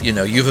because,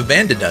 you've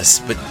abandoned us.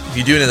 But if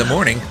you do it in the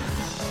morning,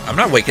 I'm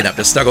not waking up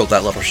to snuggle with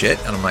that little shit.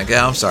 And I'm like,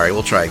 I'm sorry,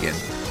 we'll try again.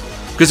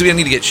 Because we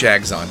need to get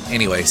Shags on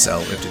anyway, so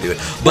we have to do it.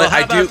 But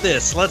how about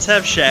this? Let's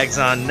have Shags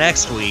on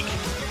next week,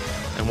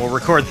 and we'll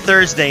record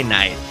Thursday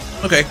night.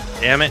 Okay.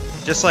 Damn it.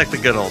 Just like the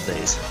good old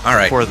days. All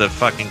right. Before the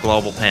fucking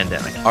global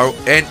pandemic. Are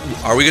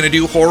we going to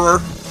do horror?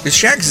 Because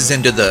Shags is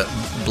into the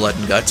blood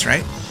and guts,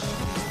 right?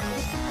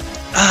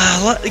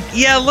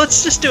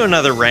 Let's just do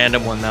another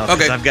random one, though.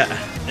 Okay.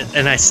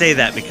 And I say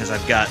that because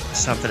I've got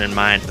something in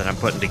mind that I'm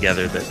putting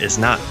together that is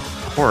not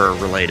horror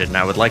related, and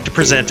I would like to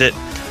present it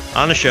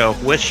on the show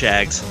with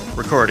Shags,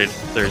 recorded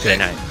Thursday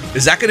night.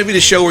 Is that going to be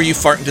the show where you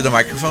fart into the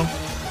microphone?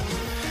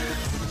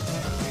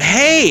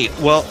 Hey,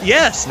 well,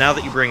 yes, now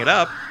that you bring it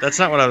up. That's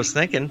not what I was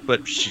thinking,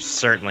 but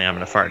certainly I'm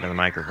going to fart into the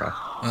microphone.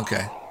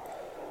 Okay.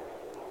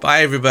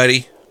 Bye,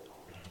 everybody.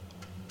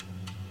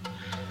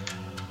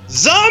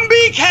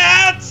 Zombie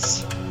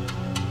cats!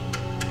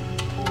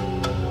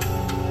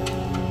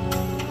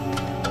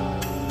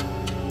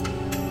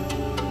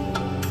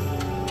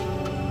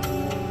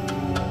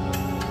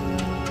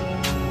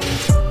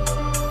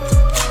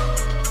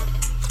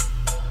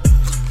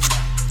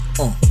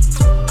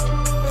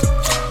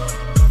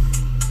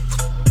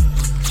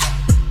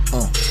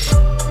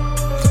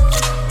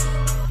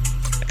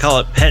 I call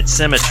it Pet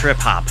Sima Trip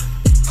Hop.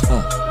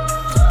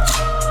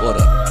 What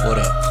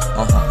up?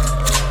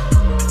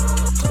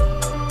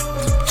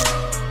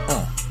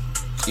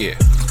 Yeah.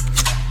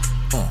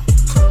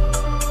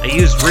 I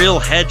use real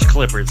hedge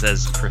clippers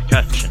as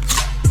percussion.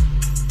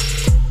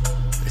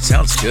 It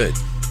sounds good.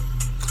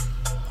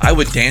 I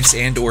would dance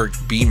and or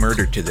be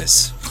murdered to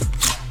this.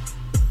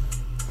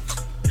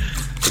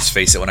 Let's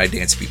face it, when I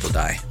dance, people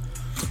die.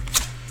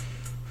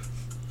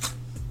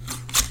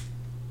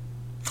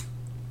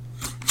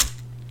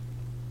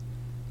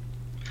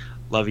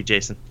 Love you,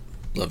 Jason.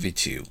 Love you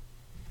too.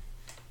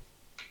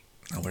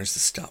 Oh, where's the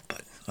stop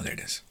button? Oh, there it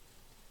is.